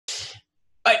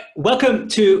Welcome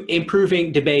to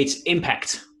Improving Debate's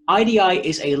Impact. IDI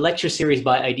is a lecture series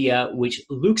by IDEA which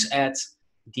looks at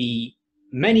the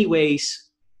many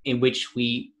ways in which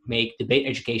we make debate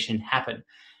education happen.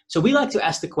 So we like to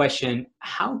ask the question,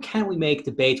 how can we make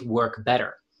debate work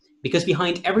better? Because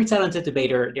behind every talented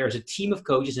debater, there's a team of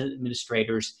coaches and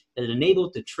administrators that enable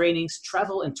the trainings,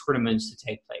 travel, and tournaments to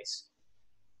take place.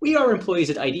 We are employees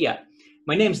at IDEA.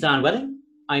 My name is Daan.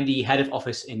 I'm the head of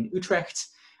office in Utrecht.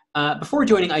 Before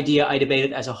joining IDEA, I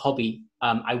debated as a hobby.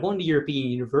 I won the European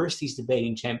Universities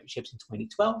Debating Championships in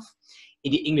 2012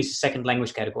 in the English as a second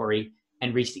language category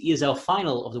and reached the ESL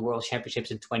final of the World Championships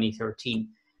in 2013.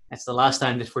 That's the last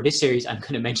time that for this series I'm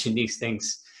going to mention these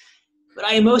things. But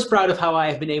I am most proud of how I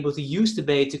have been able to use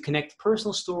debate to connect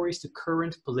personal stories to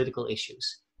current political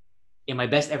issues. In my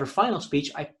best ever final speech,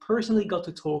 I personally got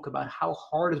to talk about how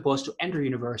hard it was to enter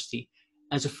university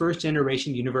as a first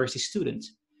generation university student.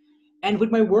 And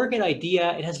with my work at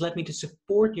IDEA, it has led me to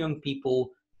support young people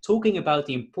talking about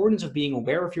the importance of being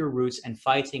aware of your roots and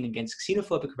fighting against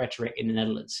xenophobic rhetoric in the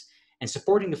Netherlands, and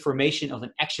supporting the formation of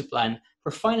an action plan for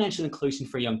financial inclusion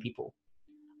for young people.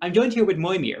 I'm joined here with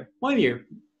Mojmír. Mojmír,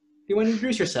 do you want to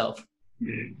introduce yourself?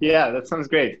 Yeah, that sounds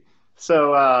great.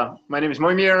 So my name is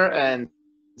Mojmír, and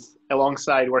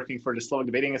alongside working for the Slovak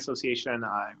Debating Association,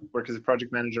 I work as a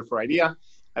project manager for IDEA.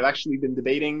 I've actually been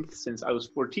debating since I was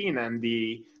 14, and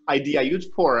the IDEA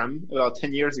Youth Forum about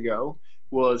 10 years ago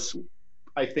was,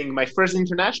 I think, my first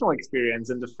international experience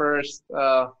and definitely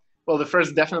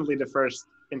the first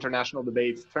international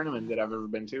debate tournament that I've ever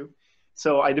been to.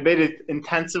 So I debated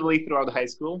intensively throughout high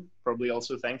school, probably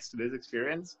also thanks to this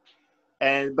experience.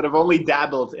 But I've only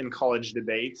dabbled in college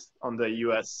debate on the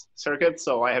US circuit,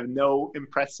 so I have no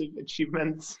impressive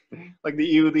achievements like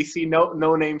the EUDC,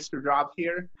 no names to drop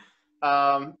here.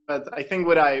 But I think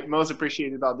what I most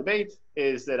appreciate about debate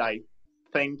is that I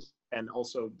think, and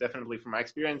also definitely from my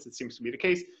experience, it seems to be the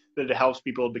case, that it helps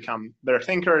people become better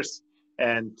thinkers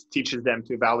and teaches them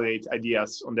to evaluate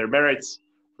ideas on their merits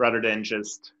rather than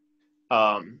just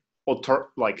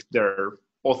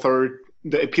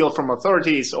the appeal from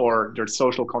authorities or their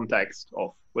social context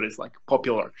of what is like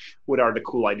popular, what are the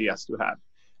cool ideas to have.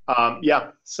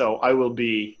 So I will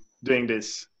be doing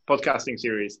this podcasting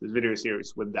series, this video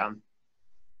series with Daan.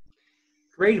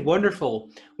 Great, wonderful.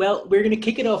 Well, we're going to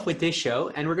kick it off with this show,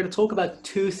 and we're going to talk about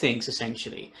two things,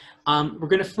 essentially. We're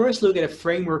going to first look at a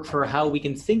framework for how we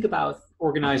can think about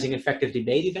organizing effective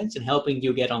debate events and helping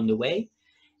you get on the way.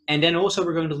 And then also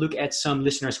we're going to look at some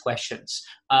listeners' questions.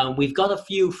 We've got a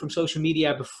few from social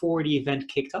media before the event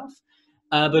kicked off.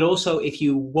 But also, if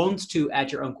you want to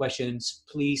add your own questions,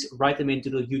 please write them into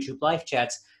the YouTube live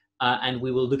chat. And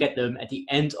we will look at them at the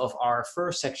end of our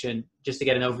first section, just to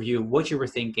get an overview of what you were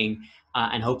thinking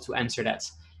and hope to answer that.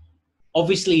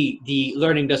 Obviously, the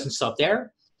learning doesn't stop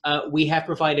there. We have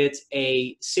provided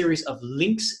a series of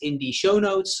links in the show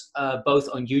notes, both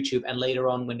on YouTube and later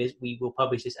on when we will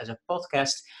publish this as a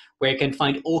podcast, where you can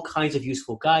find all kinds of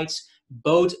useful guides,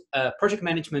 both project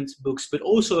management books, but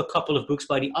also a couple of books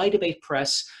by the iDebate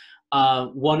Press,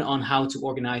 one on how to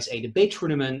organize a debate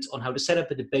tournament, on how to set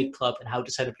up a debate club, and how to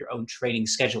set up your own training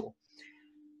schedule.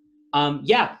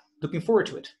 Looking forward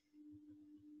to it.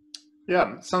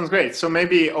 Yeah, sounds great. So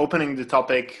maybe opening the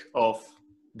topic of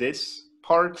this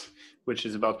part, which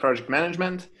is about project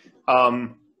management.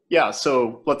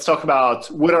 So let's talk about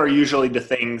what are usually the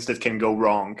things that can go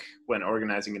wrong when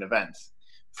organizing an event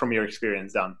from your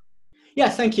experience, Daan. Yeah,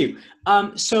 thank you.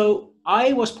 So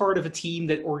I was part of a team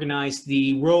that organized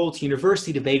the World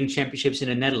University Debating Championships in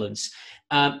the Netherlands.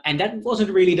 And that wasn't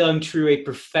really done through a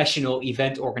professional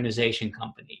event organization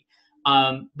company.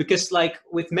 Because like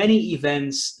with many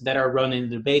events that are run in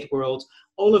the debate world,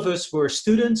 all of us were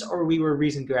students or we were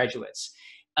recent graduates.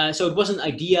 So it was an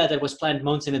idea that was planned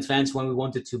months in advance when we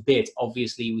wanted to bid.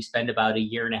 Obviously, we spent about a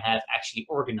year and a half actually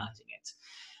organizing it.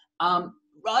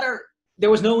 Rather,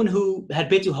 there was no one who had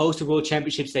bid to host the World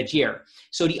Championships that year.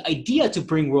 So the idea to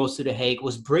bring Worlds to The Hague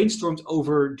was brainstormed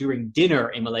over during dinner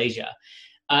in Malaysia.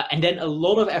 And then a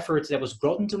lot of effort that was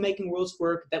brought into making Worlds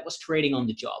work, that was training on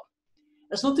the job.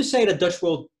 That's not to say that Dutch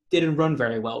World didn't run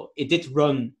very well. It did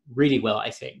run really well,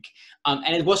 I think.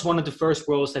 And it was one of the first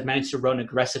Worlds that managed to run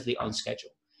aggressively on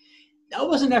schedule. That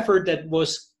was an effort that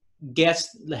was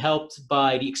helped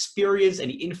by the experience and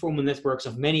the informal networks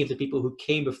of many of the people who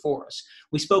came before us.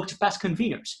 We spoke to past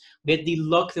conveners. We had the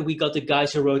luck that we got the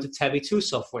guys who wrote the Tabby 2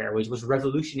 software, which was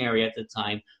revolutionary at the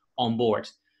time, on board.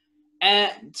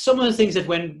 And some of the things that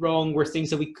went wrong were things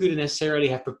that we couldn't necessarily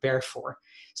have prepared for.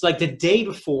 So like the day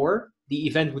before the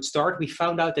event would start, we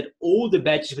found out that all the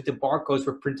badges with the barcodes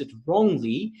were printed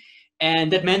wrongly.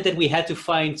 And that meant that we had to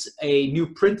find a new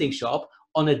printing shop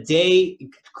on a day,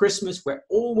 Christmas, where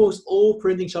almost all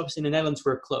printing shops in the Netherlands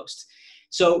were closed.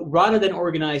 So rather than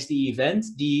organize the event,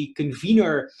 the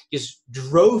convener just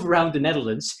drove around the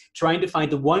Netherlands trying to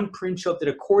find the one print shop that,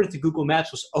 according to Google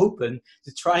Maps, was open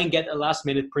to try and get a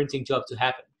last-minute printing job to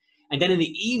happen. And then in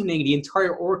the evening, the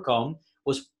entire OrCom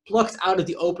was plucked out of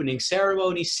the opening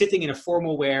ceremony, sitting in a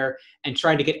formal wear and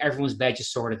trying to get everyone's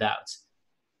badges sorted out.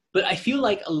 But I feel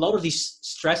like a lot of these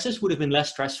stresses would have been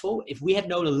less stressful if we had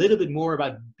known a little bit more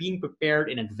about being prepared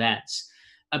in advance.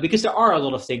 Because there are a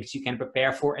lot of things you can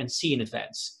prepare for and see in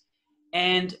advance.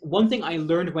 And one thing I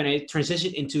learned when I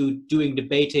transitioned into doing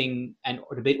debating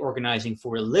or debate organizing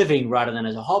for a living rather than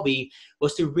as a hobby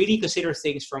was to really consider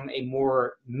things from a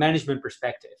more management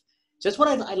perspective. So that's what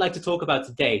I'd like to talk about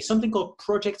today, something called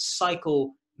project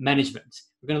cycle management.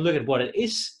 We're going to look at what it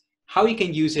is, how you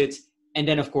can use it, and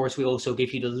then, of course, we also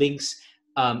give you the links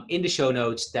in the show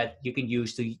notes that you can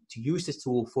use to use this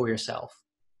tool for yourself.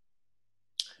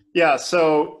 Yeah,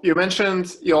 so you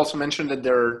also mentioned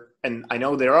that and I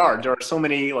know there are so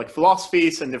many like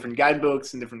philosophies and different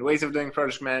guidebooks and different ways of doing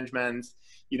project management.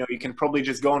 You know, you can probably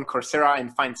just go on Coursera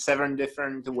and find 7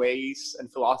 different ways and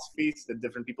philosophies that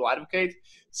different people advocate.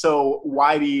 So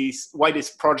why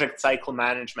this project cycle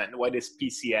management? Why this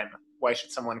PCM? Why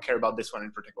should someone care about this one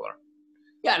in particular?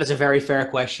 Yeah, that's a very fair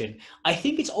question. I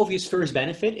think its obvious first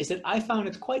benefit is that I found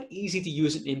it quite easy to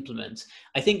use and implement.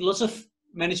 I think lots of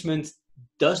management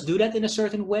does do that in a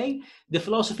certain way. The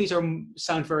philosophies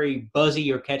sound very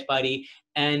buzzy or catch-bitey,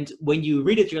 and when you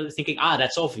read it, you're thinking,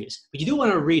 that's obvious. But you do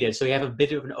want to read it, so you have a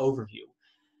bit of an overview.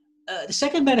 The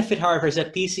second benefit, however, is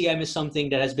that PCM is something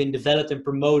that has been developed and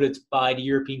promoted by the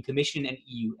European Commission and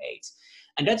EU aid.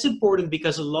 And that's important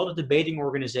because a lot of debating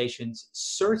organizations,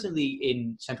 certainly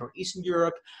in Central and Eastern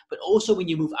Europe, but also when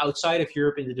you move outside of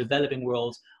Europe in the developing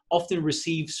world, often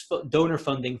receives donor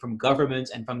funding from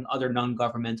governments and from other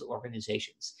non-governmental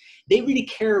organizations. They really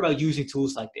care about using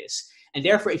tools like this. And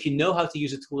therefore, if you know how to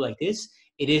use a tool like this,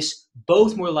 it is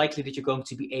both more likely that you're going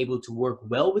to be able to work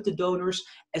well with the donors,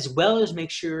 as well as make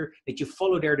sure that you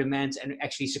follow their demands and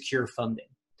actually secure funding.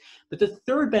 But the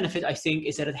third benefit, I think,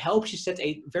 is that it helps you set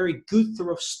a very good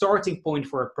thorough starting point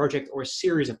for a project or a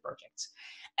series of projects.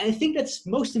 And I think that's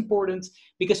most important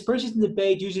because projects in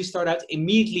debate usually start out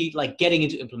immediately like getting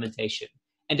into implementation,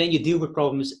 and then you deal with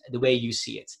problems the way you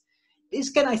see it. This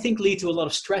can, I think, lead to a lot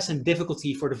of stress and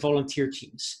difficulty for the volunteer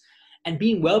teams. And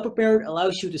being well prepared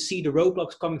allows you to see the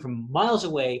roadblocks coming from miles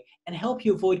away and help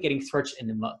you avoid getting thrust in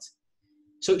the mud.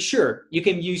 So sure, you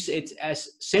can use it as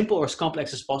simple or as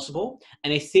complex as possible.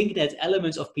 And I think that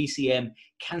elements of PCM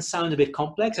can sound a bit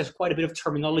complex. There's quite a bit of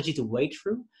terminology to wade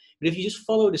through. But if you just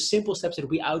follow the simple steps that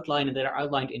we outline and that are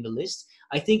outlined in the list,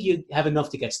 I think you have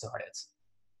enough to get started.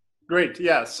 Great.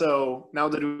 Yeah. So now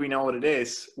that we know what it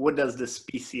is, what does this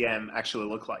PCM actually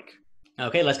look like?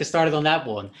 Okay, let's get started on that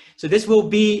one. So this will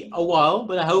be a while,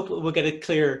 but I hope we'll get it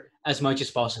clear as much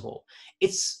as possible.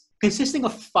 It's consisting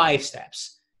of 5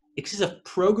 steps. It consists of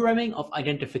programming, of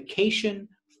identification,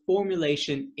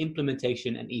 formulation,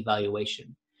 implementation, and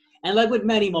evaluation. And like with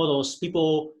many models,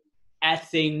 people add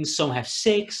things. Some have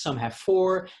 6, some have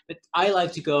 4, but I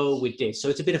like to go with this. So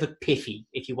it's a bit of a pithy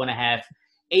if you want to have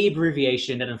an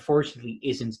abbreviation that unfortunately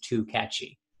isn't too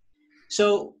catchy.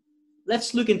 So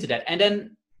let's look into that. And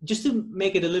then just to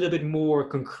make it a little bit more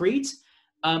concrete,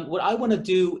 what I want to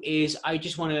do is I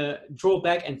just want to draw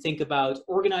back and think about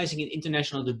organizing an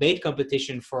international debate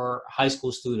competition for high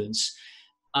school students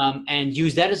and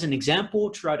use that as an example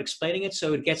throughout explaining it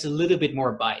so it gets a little bit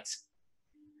more bite.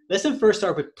 Let's then first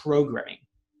start with programming.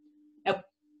 Now,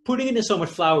 putting it in somewhat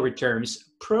flowery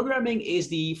terms, programming is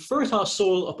the fertile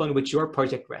soil upon which your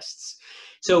project rests.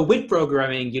 So with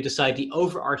programming, you decide the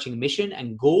overarching mission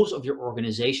and goals of your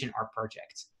organization or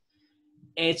project.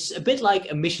 It's a bit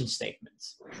like a mission statement.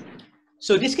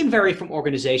 So this can vary from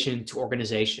organization to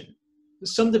organization.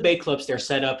 Some debate clubs, they're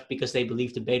set up because they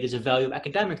believe debate is a valuable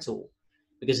academic tool,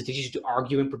 because it teaches you to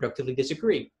argue and productively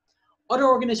disagree. Other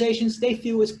organizations, they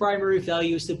feel its primary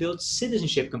value is to build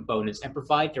citizenship components and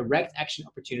provide direct action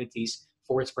opportunities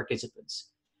for its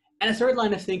participants. And a third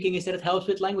line of thinking is that it helps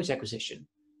with language acquisition.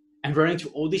 And running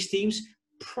through all these themes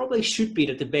probably should be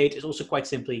that debate is also quite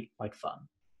simply quite fun.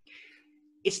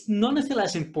 It's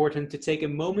nonetheless important to take a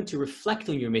moment to reflect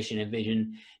on your mission and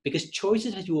vision, because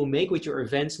choices that you will make with your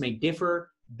events may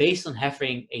differ based on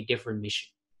having a different mission.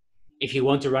 If you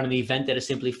want to run an event that is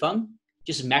simply fun,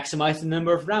 just maximize the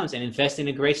number of rounds and invest in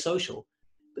a great social.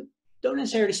 But don't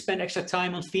necessarily spend extra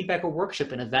time on feedback or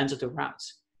workshop in advance of the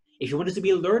rounds. If you want it to be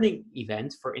a learning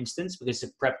event, for instance, because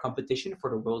it's a prep competition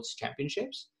for the World's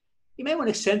Championships, you may want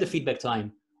to extend the feedback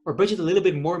time or budget a little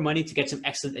bit more money to get some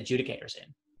excellent adjudicators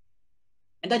in.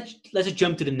 And that let's just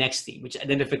jump to the next theme, which is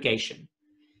identification.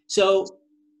 So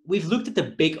we've looked at the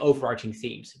big overarching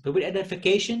themes, but with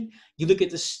identification, you look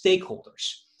at the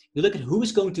stakeholders. You look at who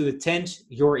is going to attend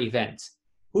your event.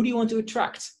 Who do you want to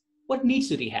attract? What needs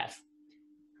do they have?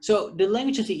 So the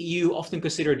language of the EU often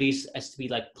consider these as to be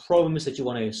like problems that you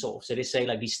want to solve. So they say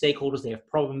like these stakeholders, they have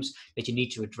problems that you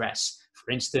need to address.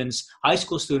 For instance, high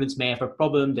school students may have a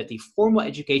problem that the formal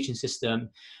education system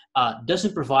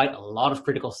doesn't provide a lot of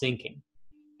critical thinking.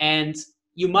 And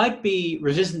you might be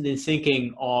resistant in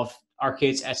thinking of our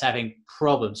kids as having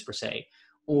problems per se.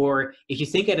 Or if you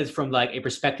think at it from like a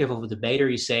perspective of a debater,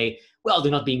 you say, well,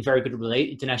 they're not being very good at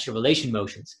international relation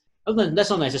motions. That's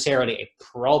not necessarily a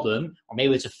problem, or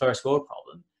maybe it's a first world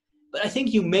problem. But I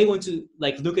think you may want to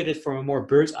like look at it from a more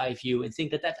bird's eye view and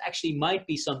think that that actually might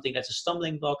be something that's a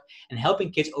stumbling block, and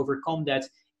helping kids overcome that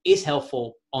is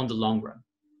helpful on the long run.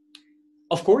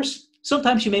 Of course,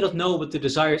 sometimes you may not know what the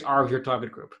desires are of your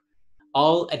target group.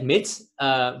 I'll admit,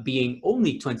 being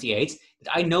only 28,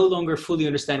 that I no longer fully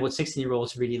understand what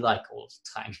 16-year-olds really like all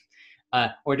the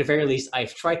time. Or at the very least,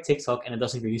 I've tried TikTok and it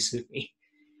doesn't really suit me.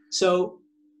 So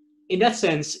in that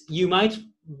sense, you might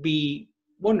be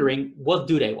wondering, what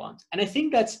do they want? And I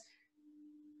think that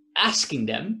asking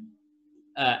them,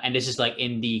 and this is like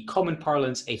in the common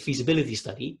parlance, a feasibility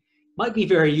study, might be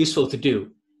very useful to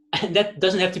do. And that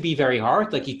doesn't have to be very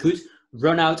hard. Like you could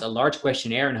run out a large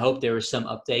questionnaire and hope there is some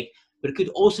uptake, but it could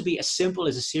also be as simple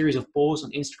as a series of polls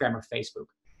on Instagram or Facebook.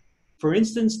 For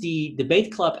instance, the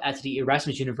debate club at the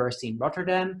Erasmus University in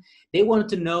Rotterdam, they wanted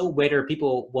to know whether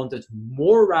people wanted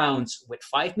more rounds with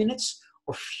 5 minutes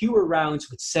or fewer rounds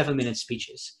with 7-minute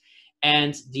speeches.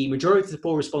 And the majority of the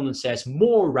poll respondents says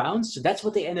more rounds, so that's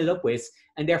what they ended up with,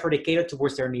 and therefore they catered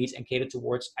towards their needs and catered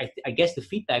towards, I guess, the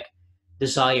feedback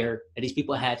desire that these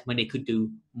people had when they could do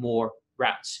more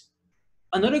rounds.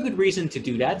 Another good reason to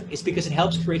do that is because it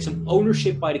helps create some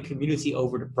ownership by the community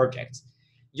over the project.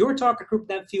 Your target group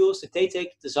then feels that they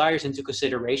take desires into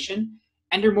consideration,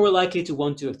 and they're more likely to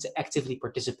want to actively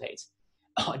participate.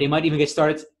 They might even get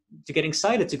started to get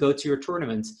excited to go to your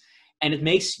tournament, and it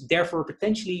makes, therefore,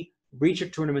 potentially reach your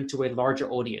tournament to a larger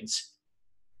audience.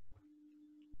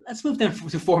 Let's move then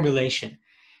to formulation.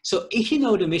 So if you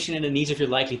know the mission and the needs of your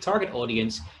likely target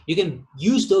audience, you can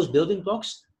use those building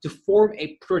blocks to form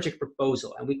a project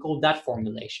proposal, and we call that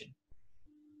formulation.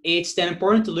 It's then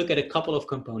important to look at a couple of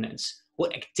components.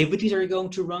 What activities are you going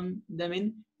to run them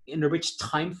in a which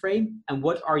time frame, and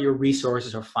what are your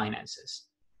resources or finances?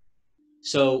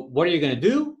 So what are you going to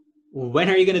do? When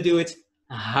are you going to do it?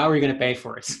 How are you going to pay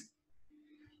for it?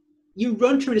 You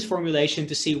run through this formulation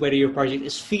to see whether your project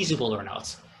is feasible or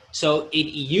not. So in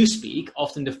EU speak,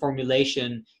 often the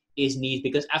formulation is needed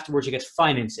because afterwards you get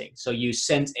financing. So you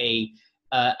send a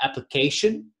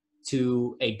application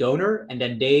to a donor, and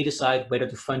then they decide whether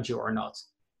to fund you or not.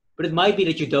 But it might be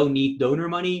that you don't need donor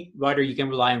money, rather you can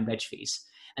rely on reg fees.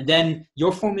 And then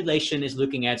your formulation is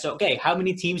looking at, so okay, how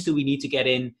many teams do we need to get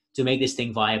in to make this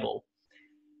thing viable?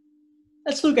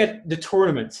 Let's look at the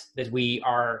tournament that we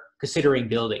are considering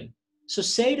building. So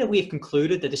say that we have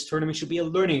concluded that this tournament should be a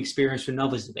learning experience for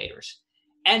novice debaters.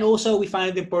 And also we find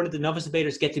it important that novice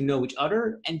debaters get to know each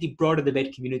other and the broader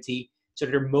debate community so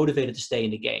that they're motivated to stay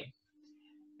in the game.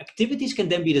 Activities can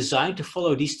then be designed to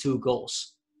follow these two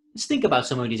goals. Let's think about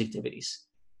some of these activities.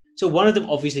 So one of them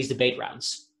obviously is debate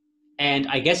rounds. And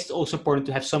I guess it's also important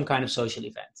to have some kind of social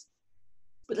event.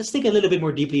 But let's think a little bit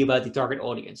more deeply about the target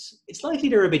audience. It's likely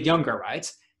they're a bit younger, right?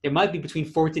 They might be between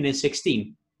 14 and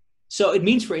 16. So it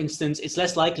means, for instance, it's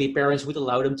less likely parents would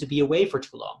allow them to be away for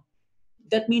too long.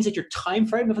 That means that your time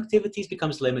frame of activities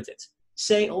becomes limited.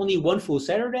 Say only one full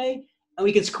Saturday, and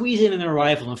we can squeeze in an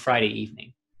arrival on Friday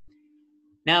evening.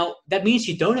 Now, that means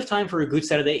you don't have time for a good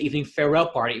Saturday evening farewell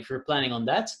party if you're planning on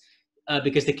that,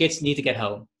 because the kids need to get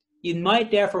home. You might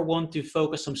therefore want to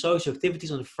focus some social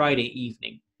activities on the Friday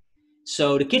evening.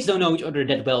 So the kids don't know each other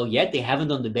that well yet. They haven't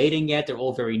done debating yet. They're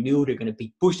all very new. They're going to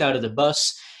be pushed out of the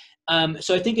bus.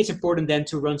 So I think it's important then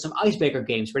to run some icebreaker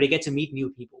games where they get to meet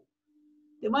new people.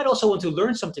 They might also want to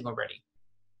learn something already.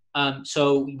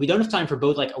 So we don't have time for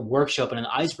both like a workshop and an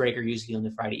icebreaker usually on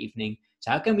the Friday evening.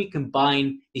 So how can we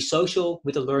combine the social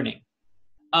with the learning?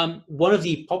 One of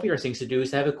the popular things to do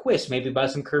is to have a quiz, maybe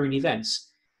about some current events.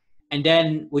 And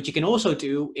then what you can also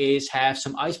do is have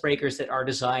some icebreakers that are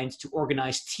designed to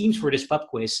organize teams for this pub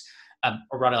quiz,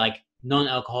 or rather like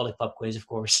non-alcoholic pub quiz, of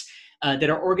course, that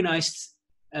are organized,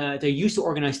 they're used to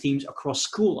organize teams across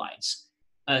school lines.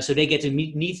 So they get to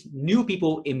meet new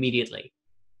people immediately.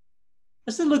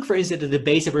 Let's then look, for instance, at the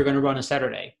debates that we're going to run on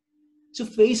Saturday. So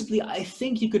basically, I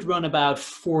think you could run about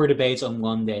 4 debates on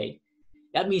one day.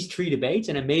 That means 3 debates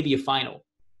and then maybe a final.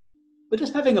 but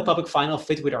does having a public final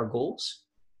fit with our goals?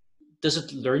 Does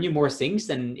it learn you more things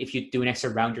than if you do an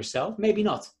extra round yourself? Maybe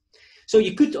not. So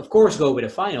you could, of course, go with a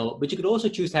final, but you could also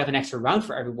choose to have an extra round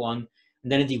for everyone.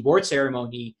 And then in the award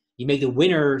ceremony, you make the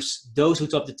winners those who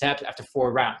top the tab after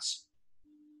 4 rounds.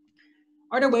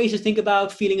 Are there ways to think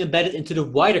about feeling embedded into the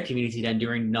wider community then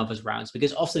during novice rounds?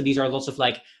 Because often these are lots of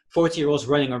like 40-year-olds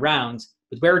running around,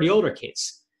 but where are the older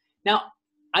kids? Now,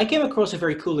 I came across a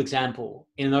very cool example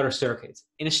in another circuit.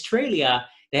 In Australia,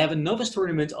 they have a novice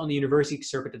tournament on the university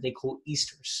circuit that they call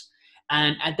Easters.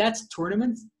 And at that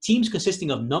tournament, teams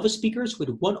consisting of novice speakers with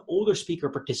one older speaker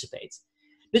participate.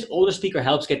 This older speaker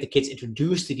helps get the kids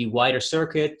introduced to the wider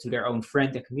circuit, to their own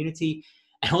friend and community.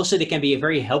 And also they can be a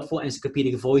very helpful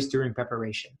encyclopedic voice during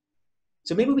preparation.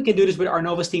 So maybe we can do this with our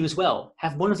novice team as well.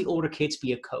 Have one of the older kids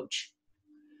be a coach.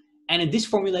 And in this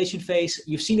formulation phase,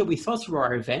 you've seen that we thought through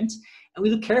our event and we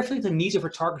look carefully at the needs of our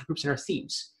target groups and our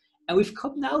themes. And we've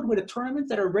come out with a tournament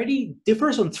that already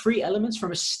differs on 3 elements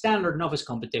from a standard novice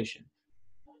competition.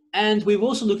 And we've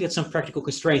also looked at some practical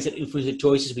constraints that influence the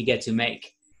choices we get to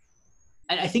make.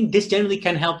 And I think this generally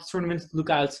can help the tournament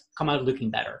come out looking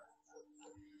better.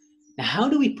 Now, how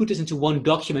do we put this into one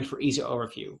document for easy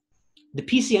overview? The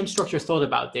PCM structure thought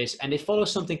about this, and it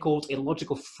follows something called a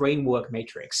logical framework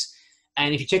matrix.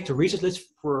 And if you check the resource list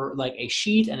for like a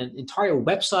sheet and an entire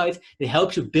website, it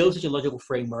helps you build such a logical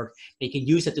framework. And you can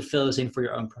use that to fill this in for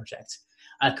your own project.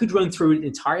 I could run through it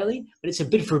entirely, but it's a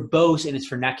bit verbose in its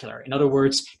vernacular. In other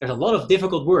words, there's a lot of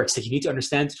difficult words that you need to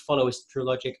understand to follow its true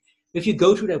logic. If you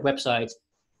go through that website,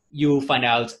 you'll find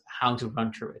out how to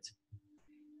run through it.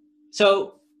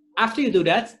 So after you do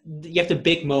that, you have the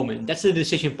big moment. That's the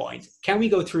decision point. Can we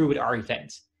go through with our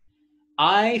event?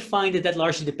 I find that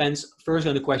largely depends first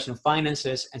on the question of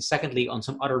finances and secondly on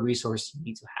some other resources you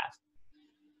need to have.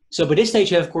 So by this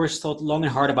stage, you have, of course, thought long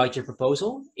and hard about your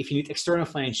proposal. If you need external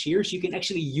financiers, you can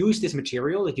actually use this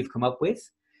material that you've come up with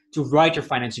to write your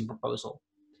financing proposal.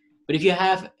 But if you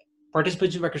have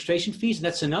participants and registration fees, and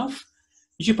that's enough,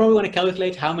 you should probably want to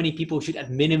calculate how many people should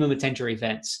at minimum attend your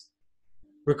events.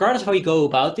 Regardless of how you go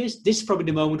about this is probably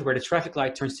the moment where the traffic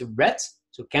light turns to red,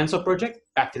 so cancel project,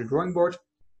 back to the drawing board,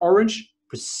 orange,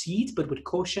 proceed but with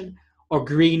caution, or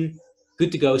green,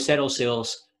 good to go, settle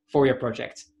sails for your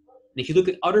project. And if you look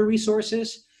at other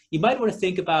resources, you might want to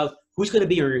think about who's going to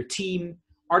be on your team,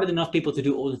 are there enough people to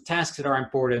do all the tasks that are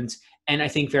important, and I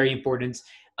think very important,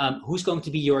 who's going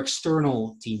to be your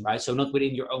external team, right? So not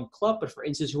within your own club, but for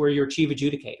instance, who are your chief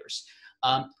adjudicators?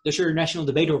 Does your national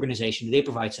debate organization, do they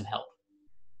provide some help?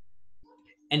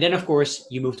 And then, of course,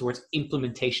 you move towards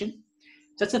implementation.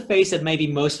 That's a phase that may be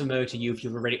most familiar to you if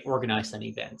you've already organized an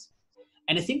event.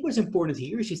 And I think what's important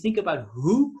here is you think about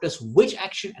who does which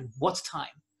action and what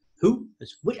time. Who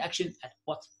does which action at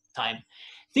what time?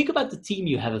 Think about the team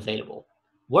you have available.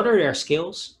 What are their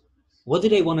skills? What do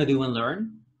they want to do and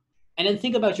learn? And then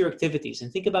think about your activities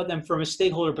and think about them from a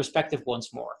stakeholder perspective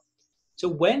once more. So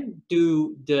when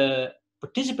do the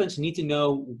participants need to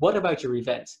know what about your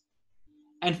event?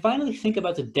 And finally, think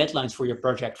about the deadlines for your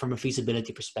project from a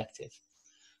feasibility perspective.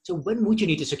 So when would you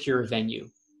need to secure a venue?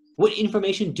 What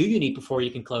information do you need before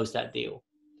you can close that deal?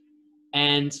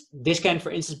 And this can,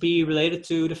 for instance, be related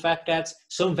to the fact that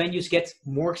some venues get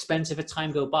more expensive as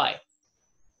time goes by.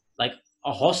 Like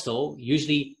a hostel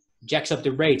usually jacks up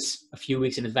the rates a few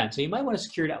weeks in advance. So you might want to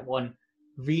secure that one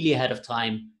really ahead of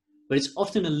time, but it's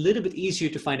often a little bit easier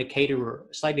to find a caterer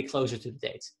slightly closer to the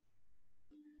date.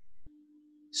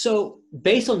 So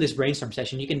based on this brainstorm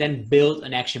session, you can then build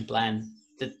an action plan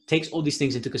that takes all these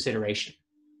things into consideration.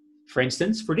 For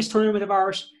instance, for this tournament of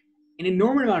ours, an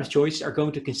enormous amount of choices are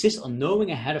going to consist on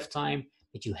knowing ahead of time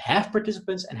that you have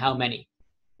participants and how many.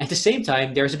 At the same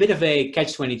time, there's a bit of a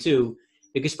catch-22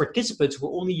 because participants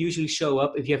will only usually show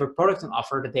up if you have a product on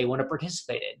offer that they want to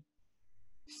participate in.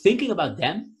 Thinking about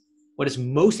them, what is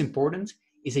most important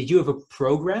is that you have a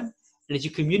program and that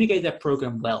you communicate that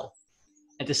program well.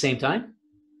 At the same time,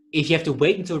 if you have to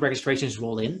wait until registrations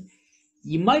roll in,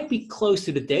 you might be close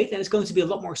to the date and it's going to be a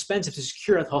lot more expensive to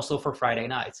secure that hostel for Friday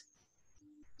night.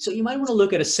 So you might want to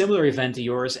look at a similar event to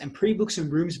yours and pre-book some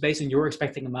rooms based on your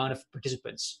expecting amount of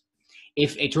participants.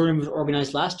 If a tournament was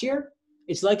organized last year,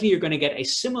 it's likely you're going to get a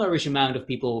similar-ish amount of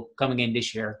people coming in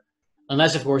this year,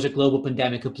 unless of course a global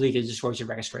pandemic completely destroys your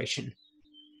registration.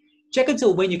 Check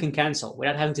until when you can cancel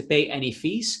without having to pay any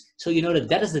fees, so you know that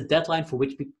that is the deadline for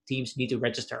which teams need to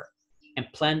register,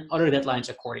 and plan other deadlines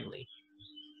accordingly.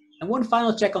 And one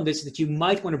final check on this is that you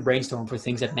might want to brainstorm for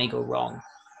things that may go wrong.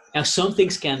 Now, some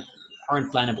things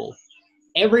aren't plannable.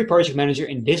 Every project manager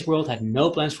in this world had no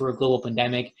plans for a global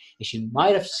pandemic, as you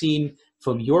might have seen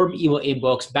from your email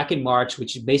inbox back in March,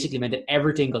 which basically meant that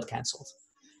everything got canceled.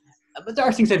 But there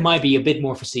are things that might be a bit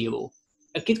more foreseeable.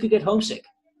 A kid could get homesick.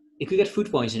 It could get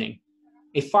food poisoning.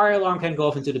 A fire alarm can go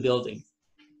off into the building.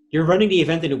 You're running the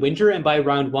event in the winter, and by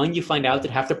round 1, you find out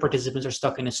that half the participants are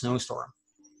stuck in a snowstorm.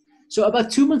 So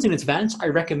about 2 months in advance, I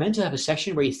recommend to have a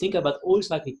session where you think about all these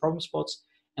likely problem spots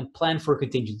and plan for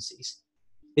contingencies.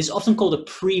 This is often called a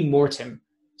pre-mortem.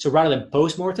 So rather than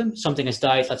post-mortem, something has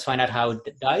died, let's find out how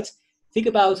it died. Think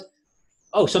about,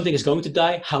 oh, something is going to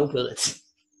die, how will it?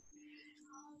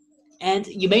 And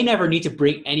you may never need to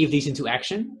bring any of these into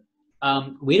action.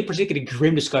 We had a particularly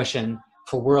grim discussion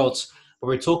for Worlds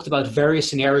where we talked about various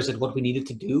scenarios and what we needed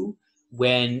to do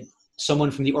when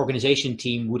someone from the organization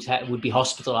team would be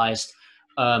hospitalized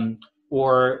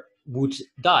or would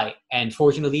die. And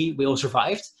fortunately, we all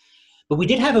survived. But we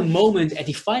did have a moment at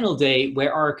the final day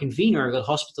where our convener got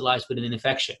hospitalized with an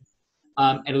infection.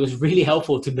 And it was really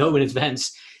helpful to know in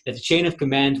advance that the chain of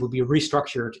command would be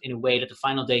restructured in a way that the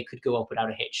final day could go up without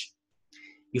a hitch.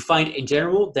 You find in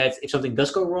general that if something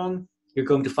does go wrong, you're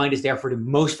going to find it's therefore the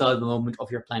most valuable moment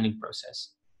of your planning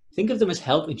process. Think of them as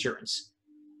health insurance.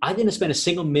 I didn't spend a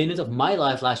single minute of my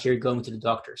life last year going to the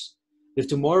doctors. If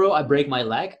tomorrow I break my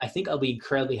leg, I think I'll be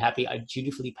incredibly happy I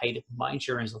dutifully paid my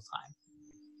insurance on time.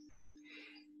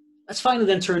 Let's finally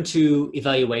then turn to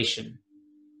evaluation.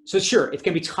 So sure, it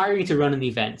can be tiring to run an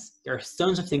event. There are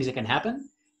tons of things that can happen,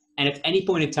 and at any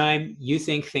point in time, you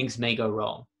think things may go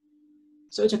wrong.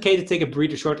 So it's okay to take a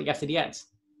breather shortly after the end.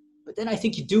 But then I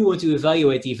think you do want to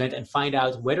evaluate the event and find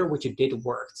out whether what you did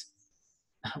worked.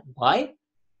 Why?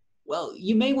 Well,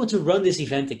 you may want to run this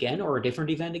event again or a different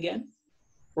event again.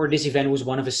 Or this event was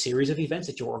one of a series of events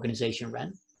that your organization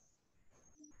ran.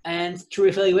 And through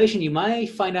evaluation, you might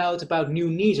find out about new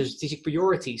needs or strategic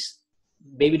priorities.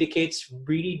 Maybe the kids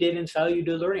really didn't value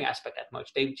the learning aspect that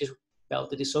much. They just felt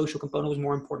that the social component was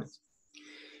more important.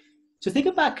 So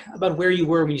think back about where you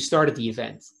were when you started the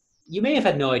event. You may have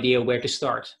had no idea where to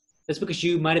start. That's because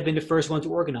you might have been the first one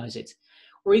to organize it.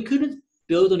 Or you couldn't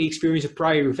build on the experience of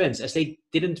prior events as they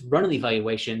didn't run an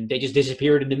evaluation. They just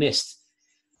disappeared in the mist.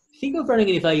 Think of running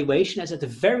an evaluation as at the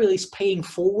very least paying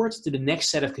forward to the next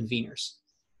set of conveners.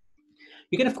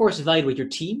 You can of course evaluate with your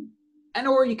team,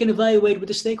 or you can evaluate with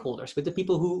the stakeholders, with the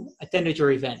people who attended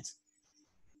your event.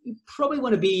 You probably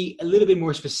want to be a little bit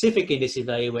more specific in this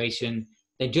evaluation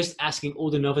than just asking all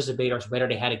the novice debaters whether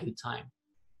they had a good time.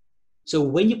 So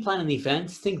when you plan an event,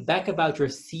 think back about your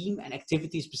theme and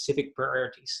activity-specific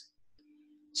priorities.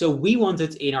 So we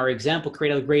wanted, in our example,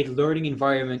 create a great learning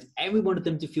environment, and we wanted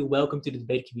them to feel welcome to the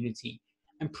debate community.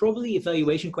 And probably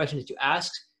evaluation questions that you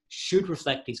ask should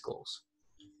reflect these goals.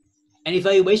 And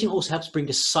evaluation also helps bring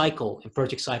the cycle in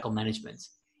project cycle management.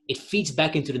 It feeds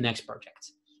back into the next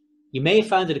project. You may have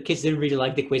found that the kids didn't really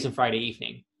like the quiz on Friday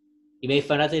evening. You may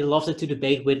find out they loved it to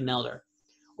debate with an elder.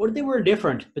 Or that they were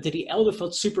indifferent, but that the elder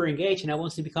felt super engaged and now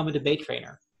wants to become a debate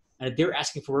trainer. And that they're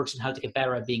asking for works on how to get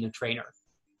better at being a trainer.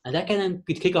 And that can then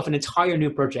kick off an entire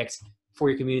new project for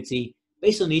your community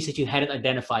based on needs that you hadn't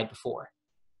identified before.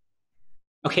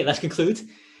 Okay, let's conclude.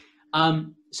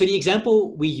 So the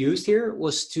example we used here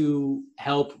was to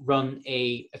help run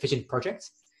an efficient project.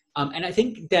 And I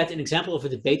think that an example of a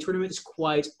debate tournament is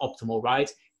quite optimal,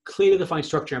 right? Clearly defined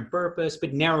structure and purpose,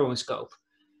 but narrow in scope.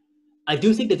 I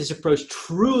do think that this approach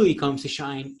truly comes to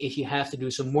shine if you have to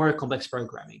do some more complex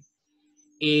programming.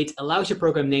 It allows your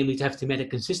program, namely, to have thematic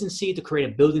consistency to create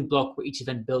a building block where each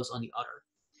event builds on the other.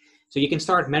 So you can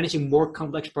start managing more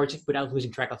complex projects without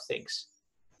losing track of things.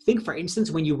 Think, for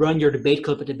instance, when you run your debate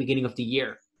club at the beginning of the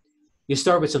year. You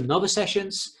start with some novice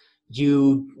sessions,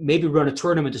 you maybe run a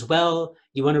tournament as well,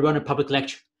 you want to run a public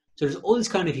lecture. So there's all these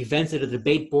kind of events that a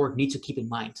debate board needs to keep in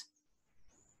mind.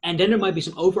 And then there might be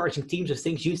some overarching themes of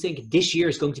things you think this year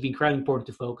is going to be incredibly important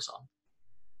to focus on.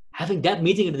 Having that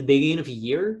meeting at the beginning of the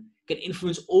year can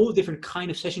influence all the different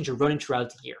kind of sessions you're running throughout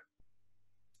the year.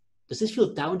 Does this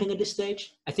feel daunting at this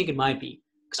stage? I think it might be,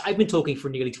 because I've been talking for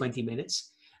nearly 20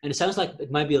 minutes, and it sounds like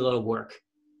it might be a lot of work.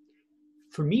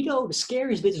 For me though, the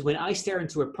scariest bit is when I stare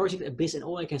into a project abyss and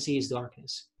all I can see is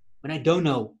darkness. When I don't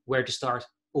know where to start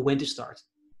or when to start.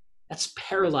 That's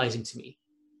paralyzing to me.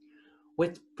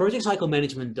 What project cycle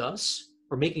management does,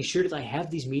 or making sure that I have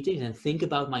these meetings and think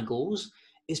about my goals,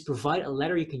 is provide a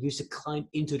ladder you can use to climb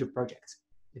into the project.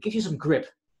 It gives you some grip.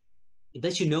 It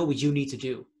lets you know what you need to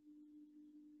do.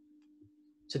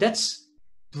 So that's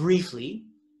briefly,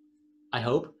 I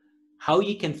hope, how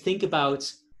you can think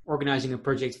about organizing a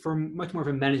project from much more of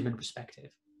a management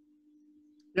perspective.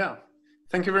 Yeah,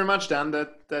 thank you very much, Dan.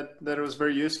 That was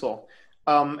very useful.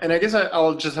 And I guess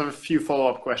I'll just have a few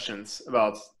follow-up questions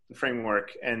about the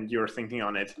framework and your thinking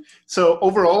on it. So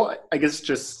overall, I guess it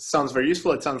just sounds very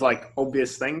useful. It sounds like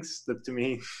obvious things that to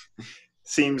me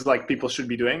seems like people should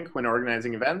be doing when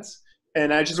organizing events.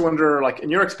 And I just wonder, like, in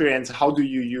your experience, how do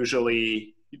you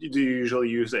usually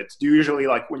use it? Do you usually,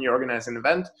 like, when you organize an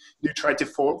event, do you try to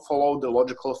follow the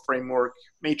logical framework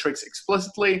matrix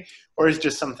explicitly, or is it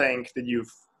just something that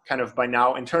you've kind of by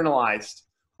now internalized,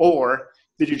 or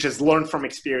did you just learn from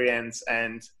experience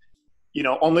and, you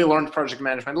know, only learned project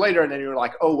management later, and then you're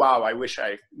like, oh wow, I wish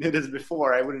I knew this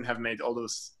before, I wouldn't have made all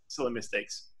those silly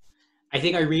mistakes? I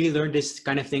think I really learned this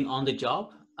kind of thing on the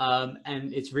job,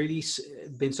 and it's really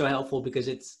been so helpful because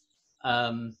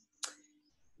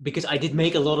because I did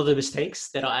make a lot of the mistakes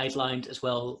that I outlined as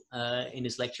well in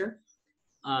this lecture.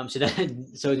 So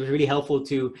it was really helpful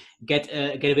to get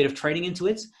a bit of training into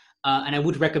it. And I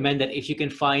would recommend that if you can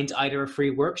find either a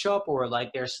free workshop or,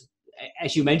 like, there's,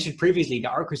 as you mentioned previously,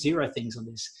 there are Coursera things on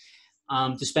this,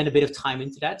 to spend a bit of time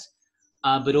into that,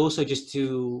 but also just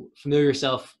to familiar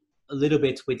yourself a little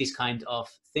bit with these kind of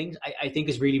things. I think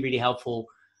is really, really helpful,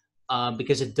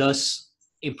 because it does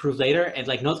improve later. And,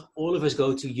 like, not all of us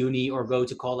go to uni or go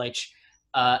to college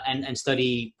and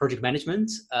study project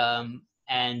management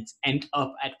and end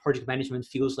up at project management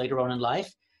fields later on in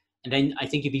life. And then I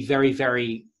think you'd be very,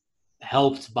 very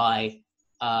helped by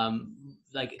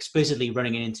like explicitly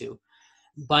running it into.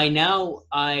 By now,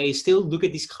 I still look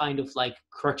at these kind of like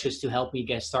crutches to help me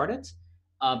get started,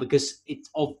 because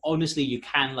honestly, you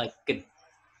can like get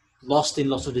lost in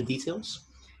lots of the details.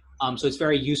 So it's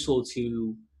very useful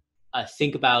to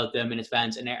think about them in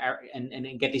advance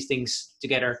and get these things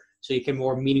together so you can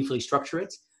more meaningfully structure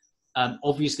it.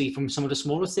 Obviously, from some of the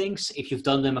smaller things, if you've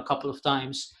done them a couple of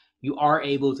times, you are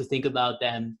able to think about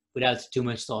them without too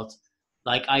much thought.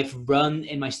 Like, I've run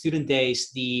in my student days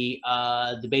the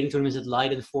debating tournaments at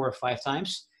Leiden 4 or 5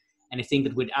 times. And I think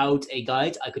that without a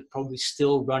guide, I could probably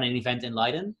still run an event in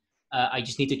Leiden. I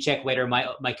just need to check whether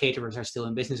my caterers are still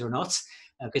in business or not,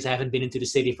 because I haven't been into the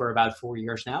city for about 4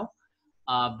 years now.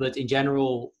 But in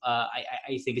general,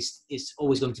 I think it's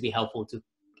always going to be helpful to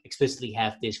explicitly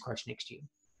have this crutch next to you.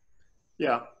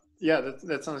 Yeah,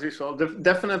 that sounds useful.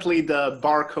 Definitely the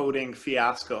barcoding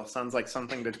fiasco sounds like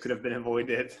something that could have been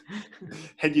avoided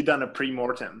had you done a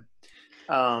pre-mortem.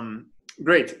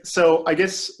 Great. So I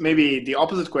guess maybe the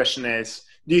opposite question is,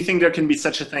 do you think there can be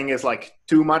such a thing as like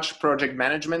too much project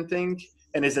management thing?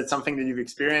 And is it something that you've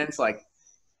experienced? Like,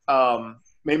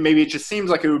 maybe it just seems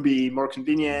like it would be more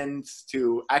convenient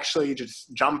to actually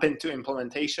just jump into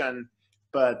implementation,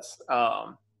 but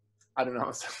I don't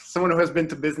know, someone who has been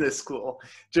to business school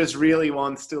just really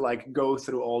wants to like go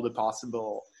through all the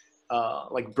possible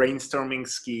like brainstorming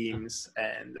schemes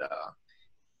and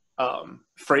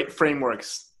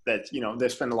frameworks that, you know, they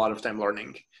spend a lot of time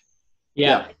learning.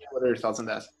 Yeah. What are your thoughts on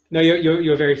that? No,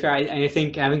 you're very fair. I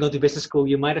think, having gone to business school,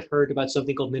 you might have heard about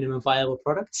something called minimum viable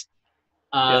products.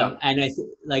 And I think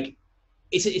like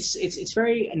it's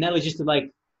very analogous to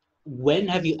like, when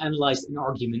have you analyzed an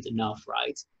argument enough,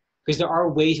 right? Because there are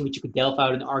ways in which you could delve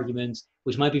out an argument,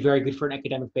 which might be very good for an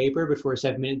academic paper, but for a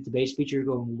 7-minute debate speech, you're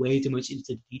going way too much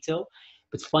into the detail.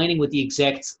 But finding what the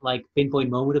exact like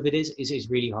pinpoint moment of it is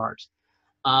really hard.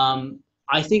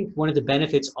 I think one of the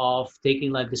benefits of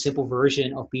taking like the simple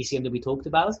version of PCM that we talked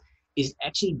about is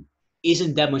actually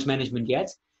isn't that much management yet,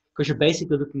 because you're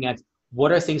basically looking at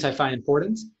what are things I find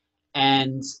important,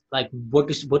 and like what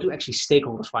do actually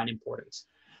stakeholders find important.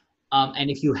 And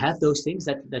if you have those things,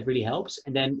 that really helps.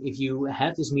 And then if you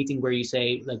have this meeting where you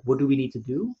say, like, what do we need to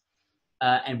do?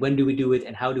 And when do we do it?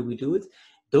 And how do we do it?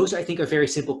 Those, I think, are very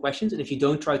simple questions. And if you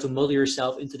don't try to model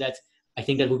yourself into that, I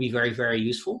think that would be very, very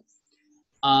useful.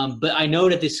 But I know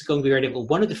that this is going to be very difficult.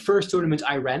 One of the first tournaments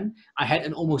I ran, I had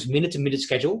an almost minute-to-minute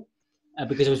schedule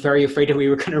because I was very afraid that we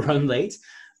were going to run late.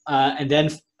 And then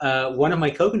one of my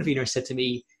co-conveners said to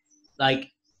me,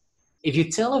 like, if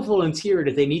you tell a volunteer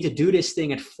that they need to do this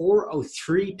thing at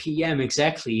 4:03 p.m.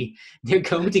 exactly, they're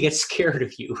going to get scared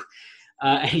of you.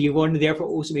 And you want to therefore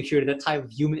also make sure that type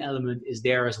of human element is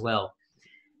there as well.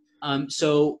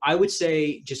 So I would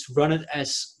say just run it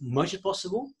as much as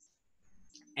possible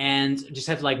and just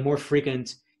have like more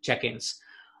frequent check-ins.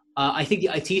 I think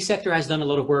the IT sector has done a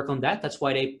lot of work on that. That's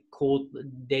why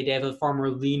they have a far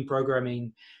more lean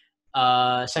programming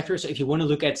sector. So if you want to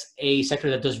look at a sector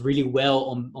that does really well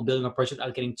on building a project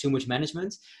without getting too much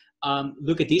management,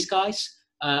 look at these guys.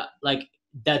 Like,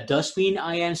 that does mean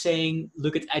I am saying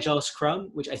look at Agile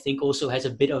Scrum, which I think also has a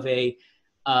bit of a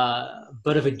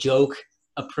joke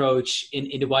approach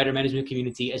in the wider management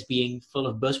community as being full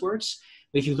of buzzwords.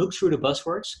 But if you look through the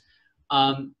buzzwords,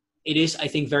 it is, I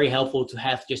think, very helpful to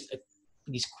have just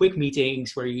these quick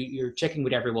meetings where you're checking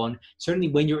with everyone. Certainly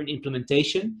when you're in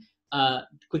implementation,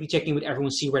 quickly checking with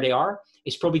everyone, see where they are,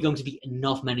 is probably going to be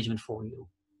enough management for you.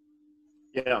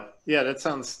 Yeah, that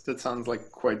sounds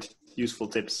like quite useful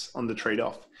tips on the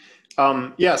trade-off.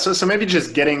 Yeah, so maybe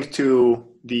just getting to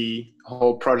the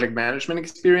whole project management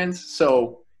experience.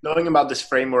 So knowing about this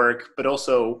framework, but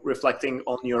also reflecting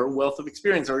on your wealth of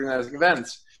experience organizing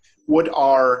events, what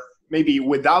are, maybe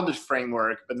without this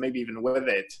framework, but maybe even with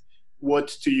it, what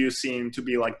to you seem to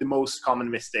be like the most common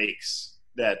mistakes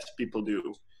that people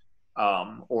do,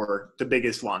 or the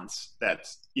biggest ones that,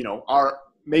 you know, are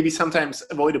maybe sometimes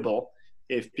avoidable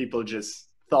if people just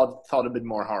thought a bit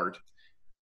more hard?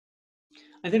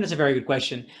 I think that's a very good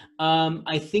question.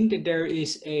 I think that there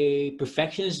is a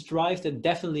perfectionist drive that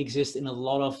definitely exists in a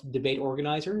lot of debate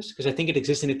organizers, because I think it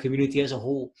exists in the community as a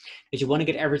whole, that you want to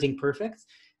get everything perfect.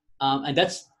 And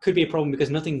that's could be a problem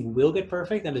because nothing will get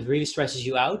perfect and it really stresses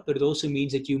you out, but it also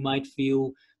means that you might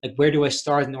feel like, where do I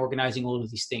start in organizing all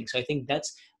of these things? So I think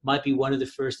that's might be one of the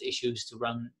first issues to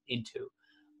run into.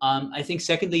 I think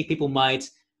secondly, people might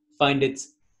find it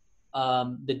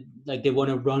that like they want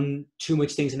to run too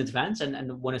much things in advance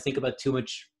and want to think about too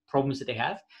much problems that they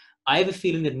have. I have a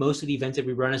feeling that most of the events that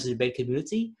we run as a debate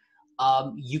community,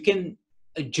 you can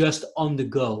adjust on the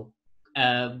go.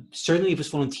 Certainly if it's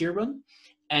volunteer run,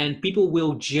 and people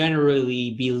will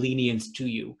generally be lenient to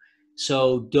you.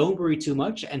 So don't worry too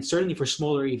much. And certainly for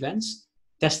smaller events,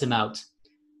 test them out.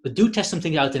 But do test some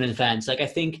things out in advance. Like I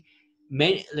think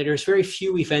there's very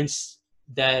few events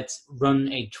that run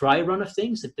a dry run of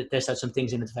things, that test out some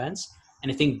things in advance.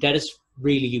 And I think that is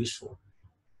really useful.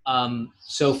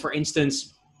 So for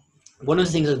instance, one of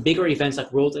the things that bigger events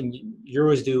like World and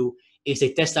Euros do is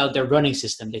they test out their running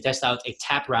system. They test out a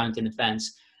tap round in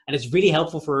advance. And it's really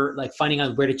helpful for like finding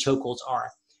out where the chokeholds are.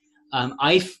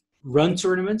 I've run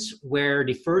tournaments where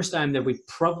the first time that we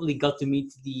probably got to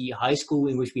meet the high school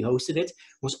in which we hosted it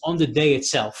was on the day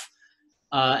itself.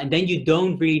 And then you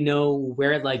don't really know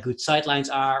where like good sidelines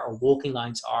are or walking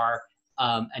lines are.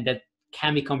 And that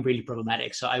can become really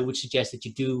problematic. So I would suggest that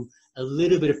you do a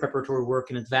little bit of preparatory work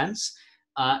in advance.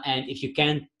 And if you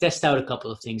can, test out a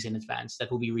couple of things in advance.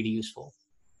 That will be really useful.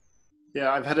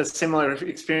 Yeah, I've had a similar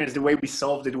experience. The way we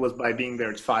solved it was by being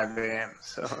there at 5 a.m.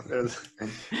 So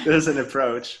there's an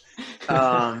approach.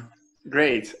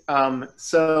 Great.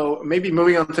 So maybe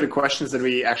moving on to the questions that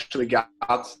we actually got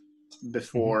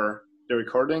before the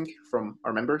recording from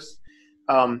our members.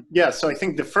 Yeah, so I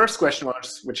think the first question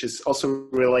was, which is also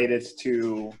related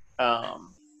to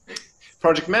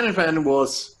project management,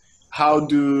 was how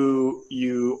do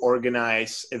you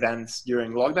organize events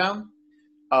during lockdown?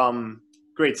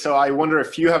 Great. So I wonder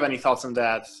if you have any thoughts on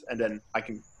that, and then I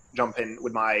can jump in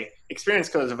with my experience,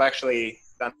 because I've actually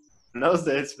done knows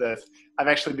this, but I've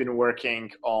actually been working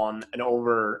on an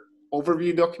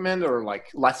overview document, or like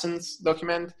lessons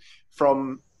document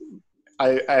from,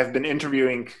 I have been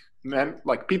interviewing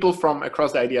like people from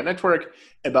across the IDEA network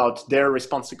about their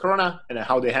response to Corona and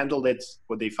how they handled it,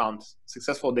 what they found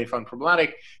successful, what they found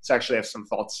problematic. So I actually have some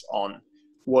thoughts on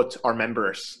what our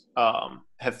members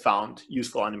have found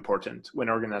useful and important when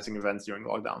organizing events during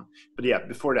lockdown. But yeah,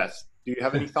 before that, do you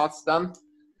have any thoughts, Dan?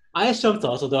 I have some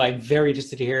thoughts, although I'm very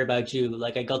interested to hear about you.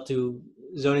 Like I got to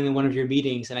zone in one of your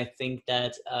meetings, and I think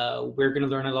that we're going to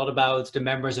learn a lot about the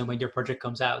members and when your project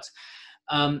comes out.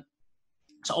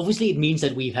 So obviously it means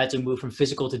that we've had to move from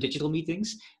physical to digital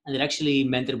meetings, and it actually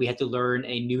meant that we had to learn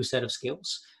a new set of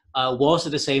skills. Whilst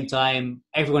at the same time,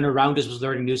 everyone around us was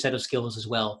learning a new set of skills as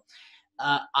well.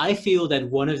 I feel that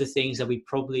one of the things that we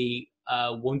probably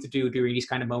want to do during these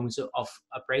kind of moments of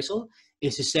appraisal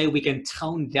is to say we can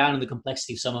tone down the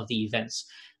complexity of some of the events.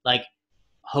 Like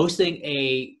hosting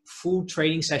a full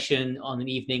training session on an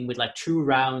evening with like 2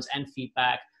 rounds and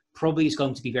feedback probably is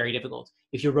going to be very difficult.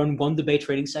 If you run one debate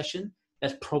training session,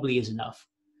 that probably is enough.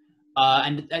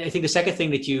 And I think the second thing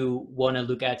that you want to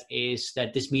look at is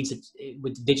that this means that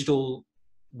with digital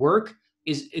work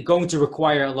is going to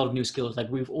require a lot of new skills. Like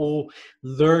we've all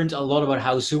learned a lot about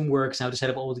how Zoom works, how to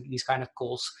set up all these kind of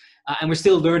calls. And we're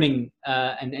still learning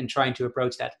and trying to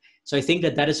approach that. So I think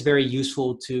that that is very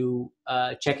useful to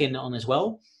check in on as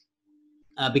well,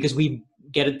 because we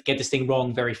get this thing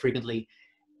wrong very frequently.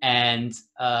 And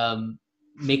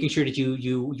making sure that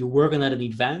you work on that in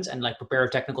advance and like prepare a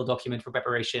technical document for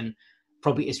preparation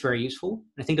probably is very useful.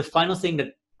 And I think the final thing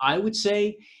that I would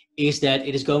say is that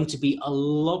it is going to be a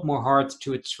lot more hard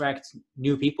to attract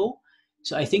new people.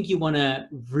 So I think you want to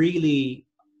really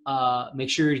make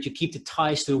sure that you keep the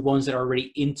ties to the ones that are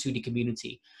already into the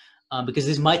community, because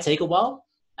this might take a while,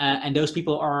 and those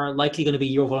people are likely going to be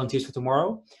your volunteers for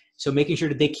tomorrow. So making sure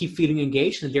that they keep feeling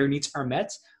engaged and their needs are met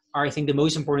are, I think, the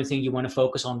most important thing you want to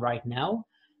focus on right now.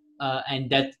 And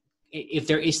that if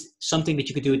there is something that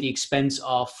you could do at the expense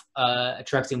of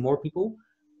attracting more people,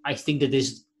 I think that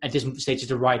this at this stage is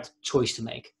the right choice to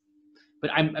make.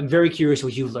 But I'm very curious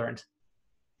what you've learned.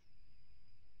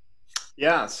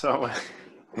 Yeah, so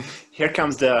here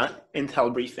comes the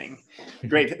Intel briefing.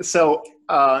 Great. So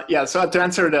so to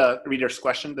answer the reader's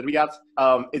question that we got,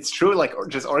 it's true, like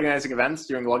just organizing events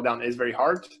during lockdown is very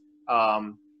hard.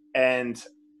 And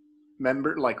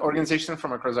organizations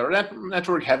from across our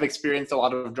network have experienced a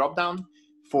lot of drop down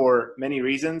for many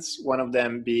reasons. One of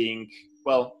them being,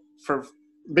 well, for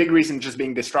big reason just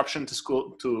being disruption to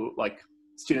school, to like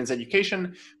students'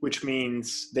 education, which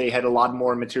means they had a lot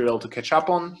more material to catch up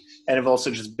on, and have also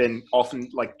just been often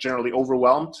like generally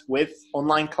overwhelmed with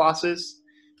online classes.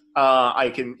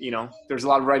 There's a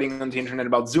lot of writing on the internet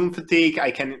about Zoom fatigue.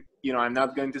 I'm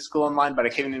not going to school online, but I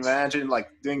can't even imagine like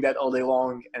doing that all day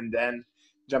long and then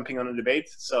jumping on a debate.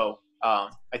 So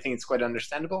I think it's quite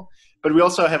understandable. But we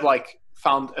also have like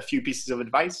found a few pieces of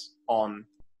advice on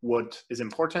what is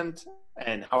important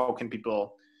and how can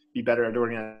people be better at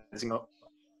organizing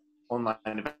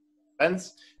online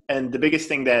events. And the biggest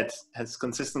thing that has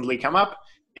consistently come up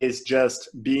is just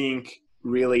being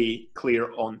really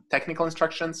clear on technical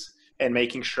instructions and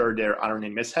making sure there aren't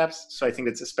any mishaps. So I think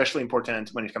it's especially important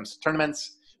when it comes to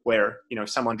tournaments where,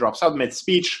 someone drops out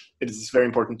mid-speech. It is very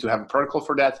important to have a protocol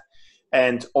for that.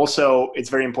 And also it's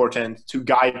very important to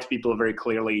guide people very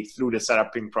clearly through the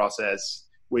setuping process,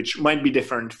 which might be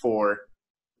different for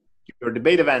your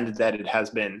debate event that it has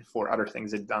been for other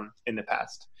things it's done in the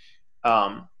past.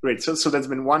 Great. So that's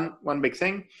been one big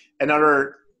thing.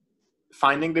 Another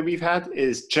finding that we've had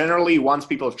is generally once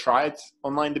people have tried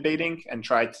online debating and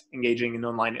tried engaging in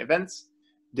online events,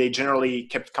 they generally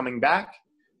kept coming back.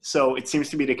 So it seems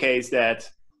to be the case that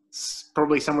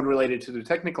probably somewhat related to the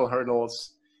technical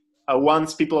hurdles,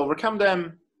 once people overcome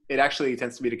them, it actually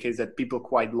tends to be the case that people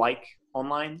quite like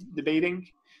online debating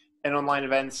and online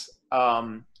events.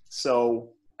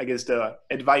 So I guess the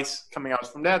advice coming out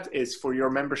from that is for your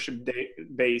membership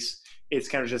base, it's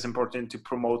kind of just important to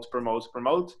promote,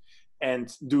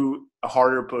 and do a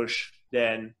harder push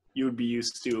than you would be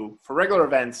used to for regular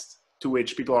events to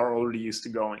which people are already used to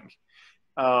going.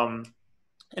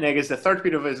 And I guess the third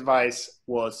bit of advice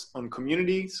was on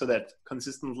community, so that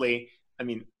consistently,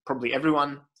 probably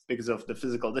everyone, because of the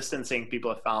physical distancing,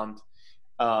 people have found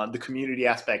the community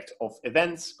aspect of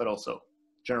events, but also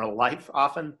general life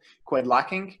often quite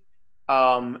lacking.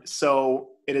 So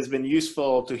it has been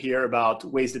useful to hear about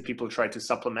ways that people try to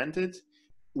supplement it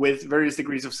with various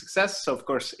degrees of success. So of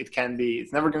course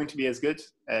it's never going to be as good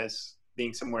as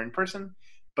being somewhere in person,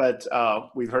 but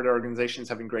we've heard organizations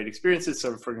having great experiences.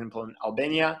 So for example, in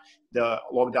Albania, the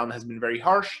lockdown has been very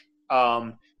harsh.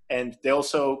 And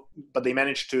they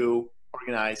managed to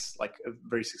organize like a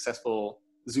very successful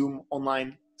Zoom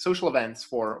online social events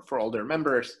for all their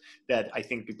members that I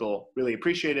think people really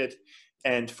appreciated.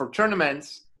 And for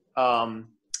tournaments,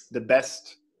 the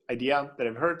best idea that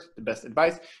I've heard, the best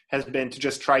advice has been to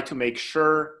just try to make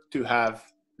sure to have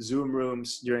Zoom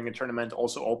rooms during a tournament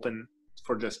also open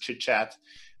for just chit chat,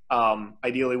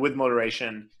 ideally with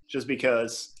moderation, just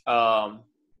because,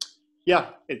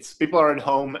 it's people are at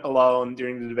home alone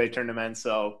during the debate tournament.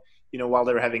 So, while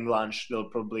they're having lunch, they'll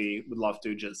probably would love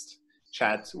to just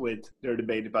chat with their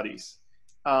debate buddies.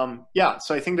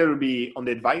 So I think that would be on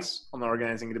the advice on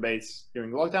organizing debates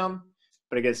during lockdown.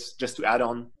 But I guess just to add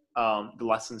on the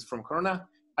lessons from Corona,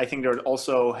 I think there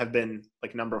also have been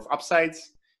like a number of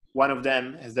upsides. One of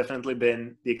them has definitely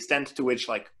been the extent to which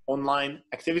like online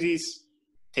activities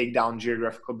take down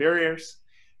geographical barriers.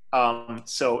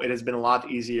 So it has been a lot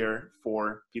easier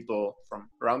for people from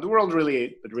around the world,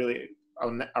 really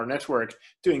our network,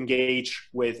 to engage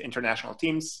with international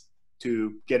teams,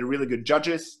 to get really good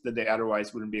judges that they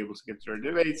otherwise wouldn't be able to get to their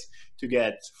debates, to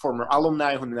get former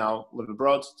alumni who now live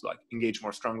abroad to like engage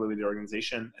more strongly with the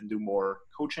organization and do more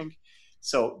coaching.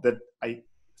 So that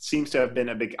seems to have been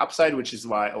a big upside, which is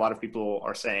why a lot of people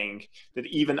are saying that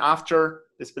even after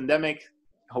this pandemic,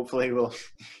 hopefully it will,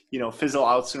 fizzle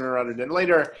out sooner rather than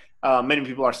later. Many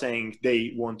people are saying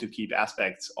they want to keep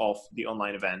aspects of the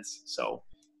online events. So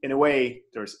in a way,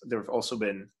 there have also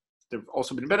been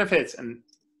benefits. And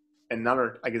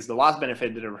another, I guess the last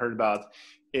benefit that I've heard about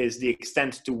is the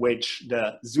extent to which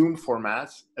the Zoom format,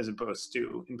 as opposed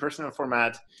to in-person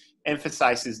format,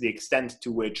 emphasizes the extent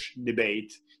to which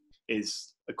debate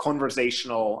is a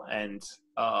conversational and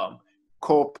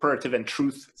cooperative and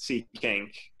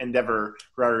truth-seeking endeavor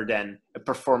rather than a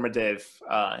performative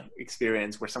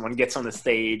experience where someone gets on the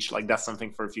stage, like does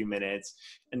something for a few minutes,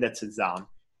 and that sits down.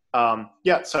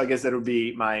 So I guess that would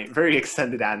be my very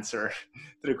extended answer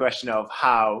to the question of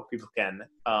how people can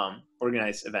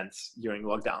organize events during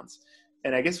lockdowns.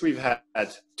 And I guess we've had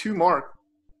two more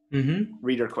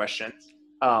reader questions.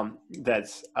 that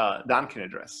Daan can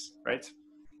address, right?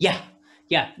 Yeah,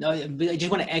 yeah. No, but I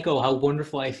just want to echo how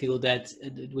wonderful I feel that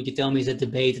what you tell me is that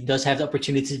debate does have the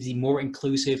opportunity to be more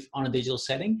inclusive on a digital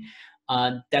setting.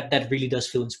 That really does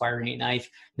feel inspiring, and I've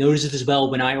noticed it as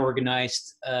well when I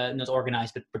organized, not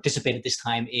organized, but participated this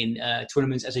time in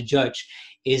tournaments as a judge.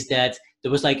 Is that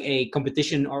there was like a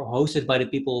competition or hosted by the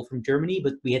people from Germany,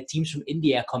 but we had teams from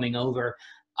India coming over.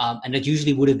 And that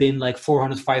usually would have been like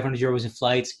 400, 500 euros in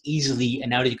flights easily.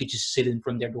 And now that you could just sit in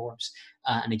from their dorms.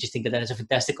 And I just think that that is a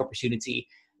fantastic opportunity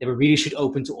that we really should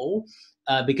open to all.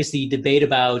 Because the debate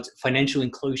about financial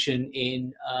inclusion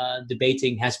in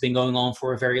debating has been going on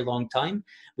for a very long time,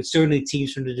 but certainly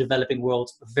teams from the developing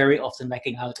world are very often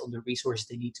lacking out on the resources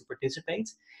they need to participate.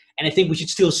 And I think we should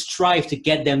still strive to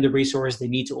get them the resources they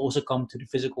need to also come to the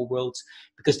physical world,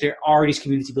 because there are these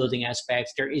community building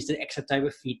aspects. There is the extra type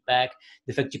of feedback,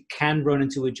 the fact you can run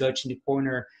into a judge in the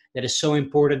corner that is so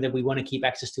important that we want to keep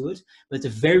access to it. But at the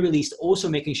very least, also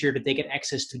making sure that they get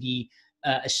access to the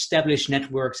established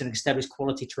networks and established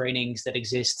quality trainings that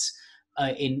exists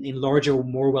in larger,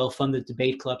 more well-funded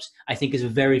debate clubs, I think is a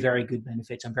very, very good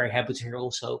benefit. I'm very happy to hear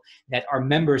also that our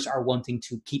members are wanting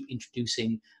to keep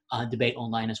introducing debate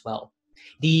online as well.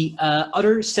 The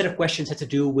other set of questions had to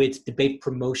do with debate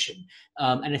promotion.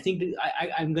 And I think that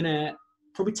I'm going to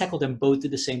probably tackle them both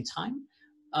at the same time.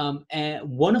 And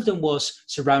one of them was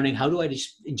surrounding how do I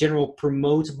just in general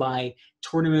promote my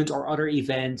tournament or other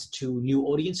event to new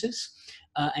audiences.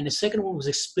 And the second one was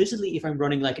explicitly if I'm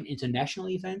running like an international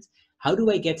event, how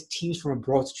do I get teams from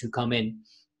abroad to come in?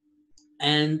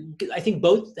 And I think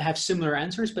both have similar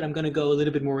answers, but I'm going to go a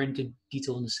little bit more into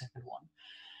detail in the second one.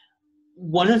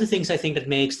 One of the things I think that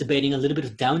makes debating a little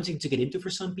bit daunting to get into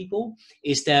for some people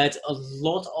is that a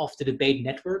lot of the debate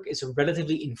network is a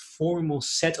relatively informal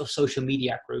set of social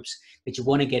media groups that you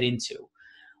want to get into.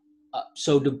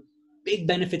 So the big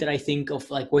benefit that I think of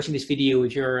like watching this video,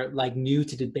 if you're like new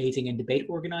to debating and debate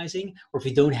organizing, or if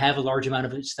you don't have a large amount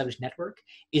of established network,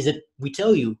 is that we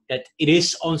tell you that it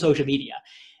is on social media.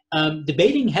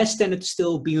 Debating has tended to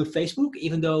still be on Facebook,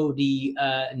 even though the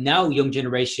now young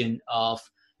generation of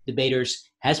debaters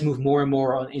has moved more and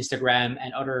more on Instagram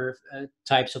and other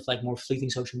types of like more fleeting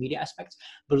social media aspects.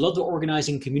 But a lot of the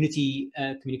organizing community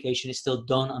communication is still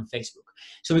done on Facebook.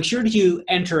 So make sure that you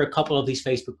enter a couple of these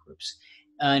Facebook groups.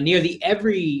 Nearly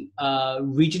every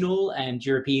regional and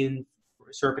European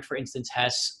circuit, for instance,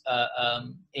 has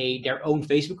their own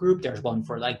Facebook group. There's one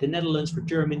for like the Netherlands, for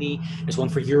Germany. There's one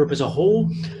for Europe as a whole.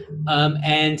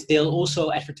 And they'll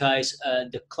also advertise,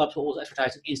 the clubs will also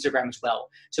advertise on Instagram as well.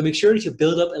 So make sure that you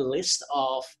build up a list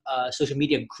of social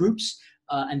media groups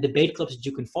and debate clubs that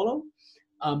you can follow.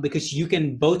 Because you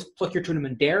can both plug your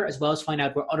tournament there as well as find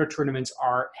out where other tournaments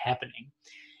are happening.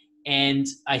 And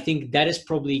I think that is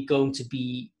probably going to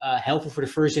be helpful for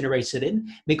the first generation in.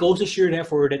 Make also sure,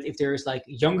 therefore, that if there is like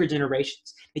younger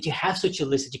generations, that you have such a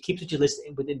list, that you keep such a list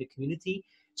within the community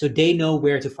so they know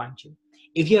where to find you.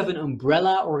 If you have an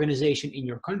umbrella organization in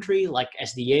your country, like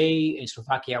SDA in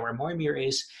Slovakia where Mojmír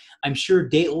is, I'm sure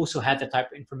they also have that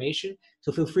type of information.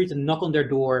 So feel free to knock on their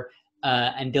door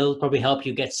and they'll probably help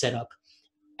you get set up.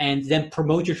 And then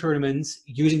promote your tournaments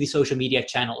using the social media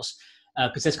channels,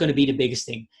 because that's going to be the biggest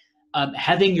thing.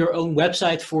 Having your own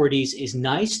website for these is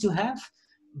nice to have,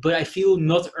 but I feel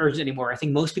not urgent anymore. I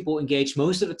think most people engage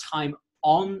most of the time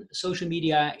on social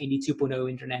media in the 2.0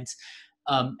 internet,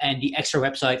 and the extra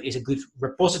website is a good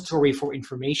repository for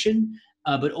information,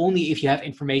 but only if you have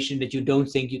information that you don't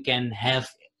think you can have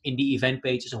in the event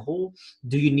page as a whole,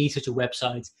 do you need such a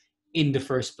website in the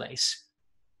first place.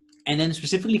 And then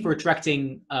specifically for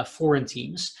attracting foreign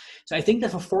teams. So I think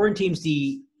that for foreign teams,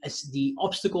 the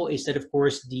obstacle is that, of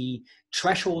course, the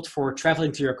threshold for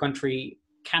traveling to your country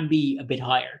can be a bit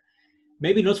higher.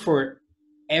 Maybe not for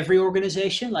every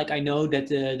organization. Like I know that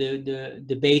the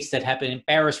debates that happen in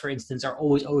Paris, for instance, are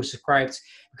always oversubscribed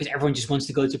because everyone just wants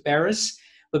to go to Paris.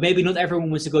 But maybe not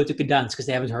everyone wants to go to Gdansk because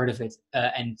they haven't heard of it.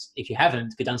 And if you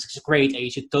haven't, Gdansk is great and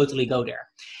you should totally go there.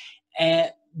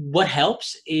 What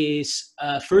helps is,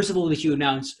 first of all, that you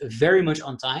announce very much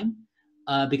on time,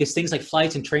 because things like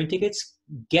flights and train tickets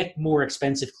get more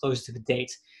expensive closer to the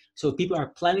date. So if people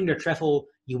are planning their travel,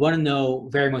 you want to know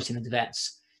very much in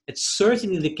advance. It's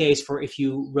certainly the case for if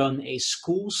you run a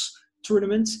schools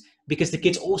tournament, because the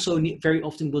kids also very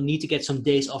often will need to get some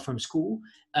days off from school,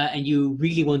 and you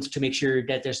really want to make sure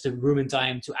that there's the room and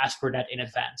time to ask for that in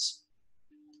advance.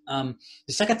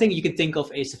 The second thing you can think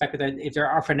of is the fact that if there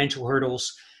are financial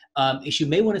hurdles, is you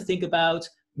may want to think about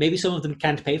maybe some of them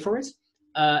can't pay for it,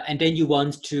 and then you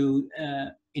want to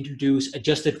introduce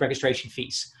adjusted registration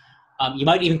fees. You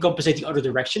might even compensate the other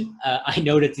direction. I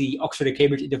know that the Oxford and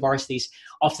Cambridge universities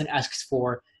often asks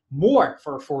for more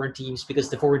for foreign teams because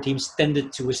the foreign teams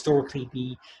tended to historically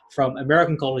be from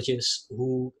American colleges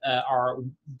who are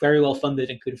very well funded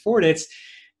and could afford it.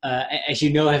 As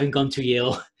you know, having gone to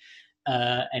Yale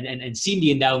and seen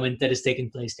the endowment that has taken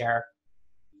place there.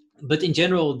 But in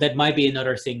general, that might be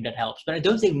another thing that helps. But I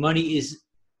don't think money is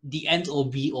the end all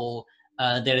be all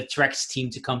that attracts team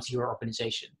to come to your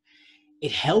organization.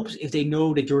 It helps if they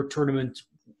know that your tournament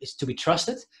is to be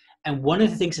trusted. And one of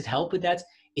the things that help with that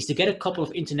is to get a couple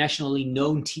of internationally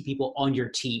known people on your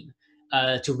team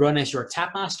to run as your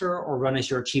tap master or run as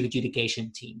your chief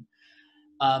adjudication team.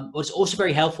 What's also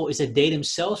very helpful is that they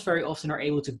themselves very often are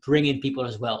able to bring in people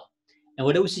as well. And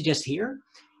what I would suggest here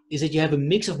is that you have a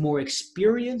mix of more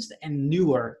experienced and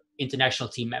newer international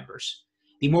team members.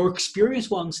 The more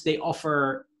experienced ones, they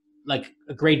offer like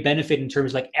a great benefit in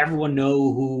terms like everyone know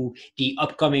who the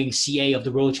upcoming CA of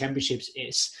the World Championships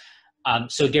is.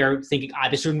 So they're thinking,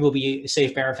 this one will be a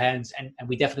safe pair of hands and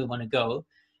we definitely want to go.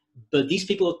 But these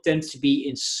people tend to be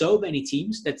in so many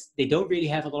teams that they don't really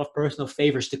have a lot of personal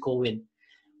favors to call in.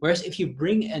 Whereas if you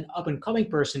bring an up-and-coming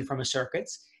person from a circuit,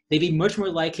 they'd be much more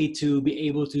likely to be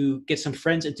able to get some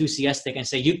friends enthusiastic and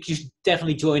say, you should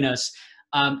definitely join us.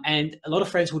 And a lot of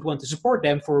friends would want to support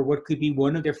them for what could be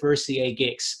one of their first CA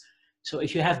gigs. So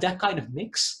if you have that kind of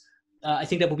mix, I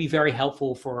think that would be very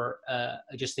helpful for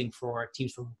adjusting for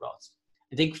teams from abroad.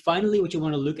 I think finally what you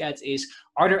want to look at is,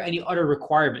 are there any other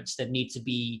requirements that need to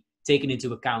be taken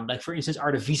into account? Like for instance,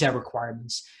 are the visa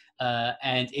requirements?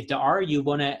 And if there are, you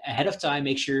want to ahead of time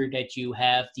make sure that you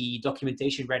have the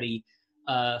documentation ready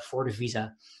for the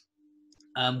visa.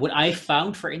 What I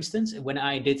found, for instance, when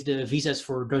I did the visas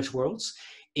for Dutch Worlds,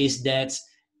 is that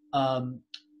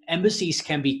embassies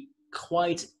can be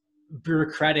quite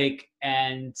bureaucratic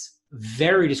and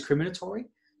very discriminatory.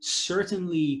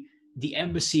 Certainly the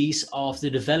embassies of the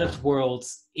developed world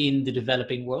in the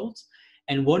developing world.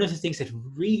 And one of the things that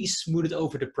really smoothed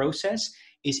over the process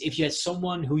is if you had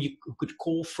someone who you could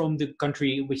call from the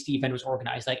country in which the event was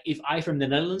organized. Like if I from the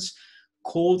Netherlands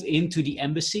called into the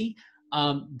embassy,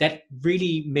 that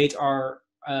really made our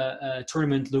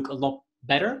tournament look a lot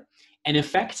better. And in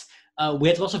fact, we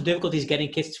had lots of difficulties getting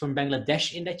kids from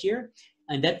Bangladesh in that year.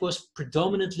 And that was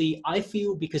predominantly, I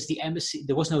feel, because the embassy,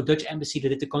 there was no Dutch embassy that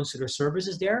did the consular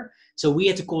services there. So we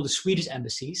had to call the Swedish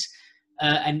embassies.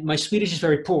 And my Swedish is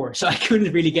very poor, so I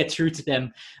couldn't really get through to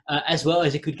them as well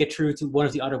as I could get through to one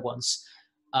of the other ones.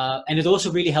 And it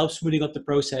also really helps smoothing up the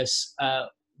process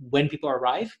when people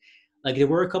arrive. Like there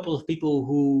were a couple of people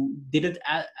who didn't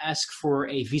ask for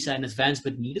a visa in advance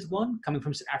but needed one coming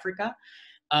from South Africa.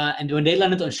 And when they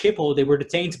landed on Schiphol, they were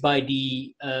detained by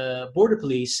the border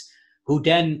police, who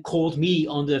then called me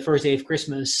on the first day of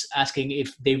Christmas asking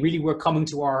if they really were coming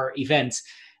to our event.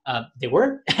 They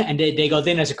were, and they got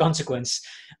in as a consequence.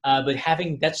 But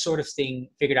having that sort of thing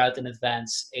figured out in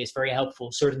advance is very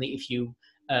helpful. Certainly if you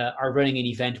are running an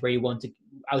event where you want to,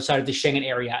 outside of the Schengen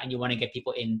area, and you want to get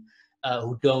people in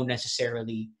who don't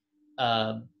necessarily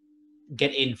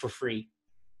get in for free.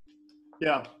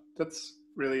 Yeah, that's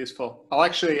really useful. I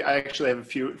actually have a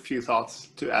few thoughts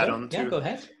to add on to. Yeah, go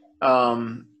ahead.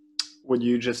 What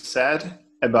you just said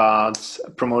about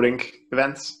promoting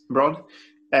events abroad.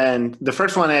 And the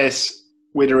first one is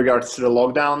with regards to the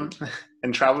lockdown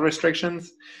and travel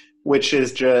restrictions, which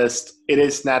is just, it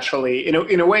is naturally,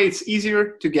 in a way it's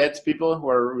easier to get people who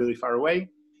are really far away,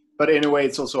 but in a way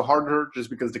it's also harder just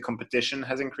because the competition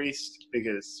has increased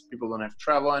because people don't have to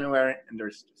travel anywhere and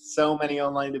there's so many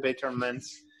online debate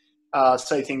tournaments.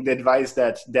 So I think the advice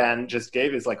that Dan just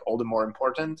gave is like all the more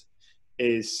important,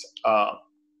 is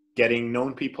getting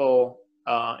known people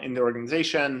in the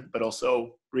organization, but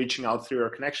also reaching out through your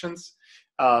connections.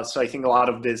 So I think a lot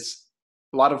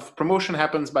of promotion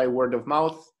happens by word of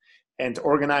mouth, and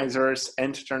organizers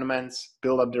and tournaments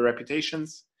build up their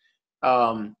reputations.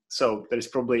 So it's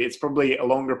probably a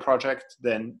longer project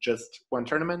than just one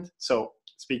tournament. So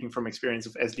speaking from experience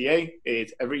of SDA,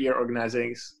 it every year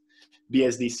organizes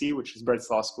BSDC, which is Brett's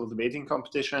Law School Debating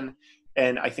Competition.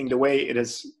 And I think the way it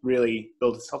has really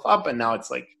built itself up, and now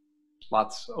it's like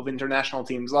lots of international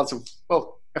teams,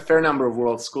 a fair number of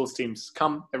world schools teams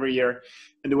come every year.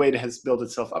 And the way it has built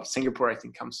itself up, Singapore, I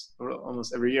think, comes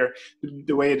almost every year.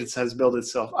 The way it has built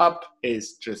itself up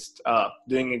is just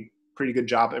doing a pretty good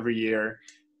job every year,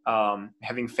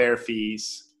 having fair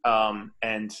fees,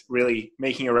 and really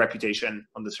making a reputation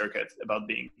on the circuit about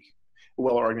being a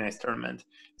well-organized tournament.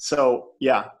 So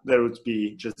yeah, that would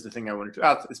be just the thing I wanted to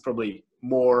add. It's probably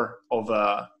more of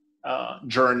a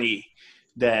journey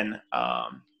than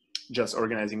just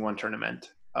organizing one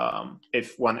tournament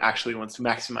if one actually wants to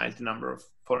maximize the number of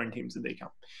foreign teams that they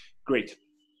count. Great.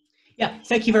 Yeah,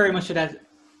 thank you very much for that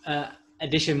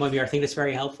addition, Mojmír. I think that's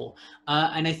very helpful.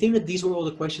 And I think that these were all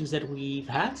the questions that we've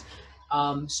had.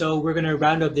 So we're going to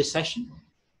round up this session.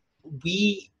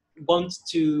 We want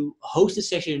to host a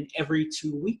session every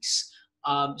 2 weeks.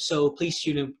 So please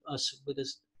tune in with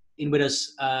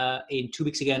us in 2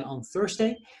 weeks again on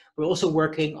Thursday. We're also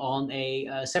working on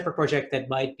a separate project that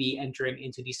might be entering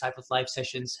into these type of live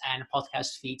sessions and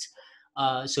podcast feeds.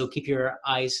 So keep your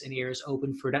eyes and ears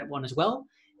open for that one as well.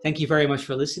 Thank you very much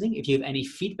for listening. If you have any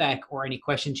feedback or any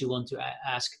questions you want to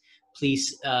ask,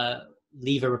 please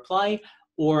leave a reply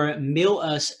or mail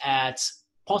us at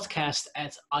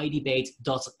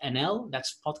podcast@idebate.nl.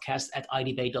 That's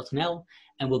podcast@idebate.nl,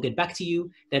 and we'll get back to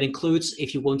you. That includes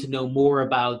if you want to know more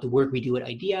about the work we do at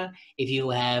IDEA, if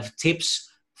you have tips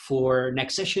for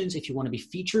next sessions, if you want to be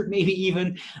featured, maybe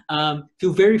even,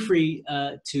 feel very free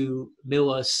to mail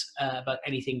us about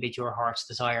anything that your hearts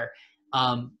desire.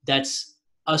 That's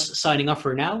us signing off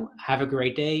for now. Have a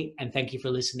great day, and thank you for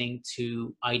listening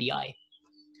to IDI.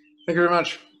 Thank you very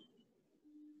much.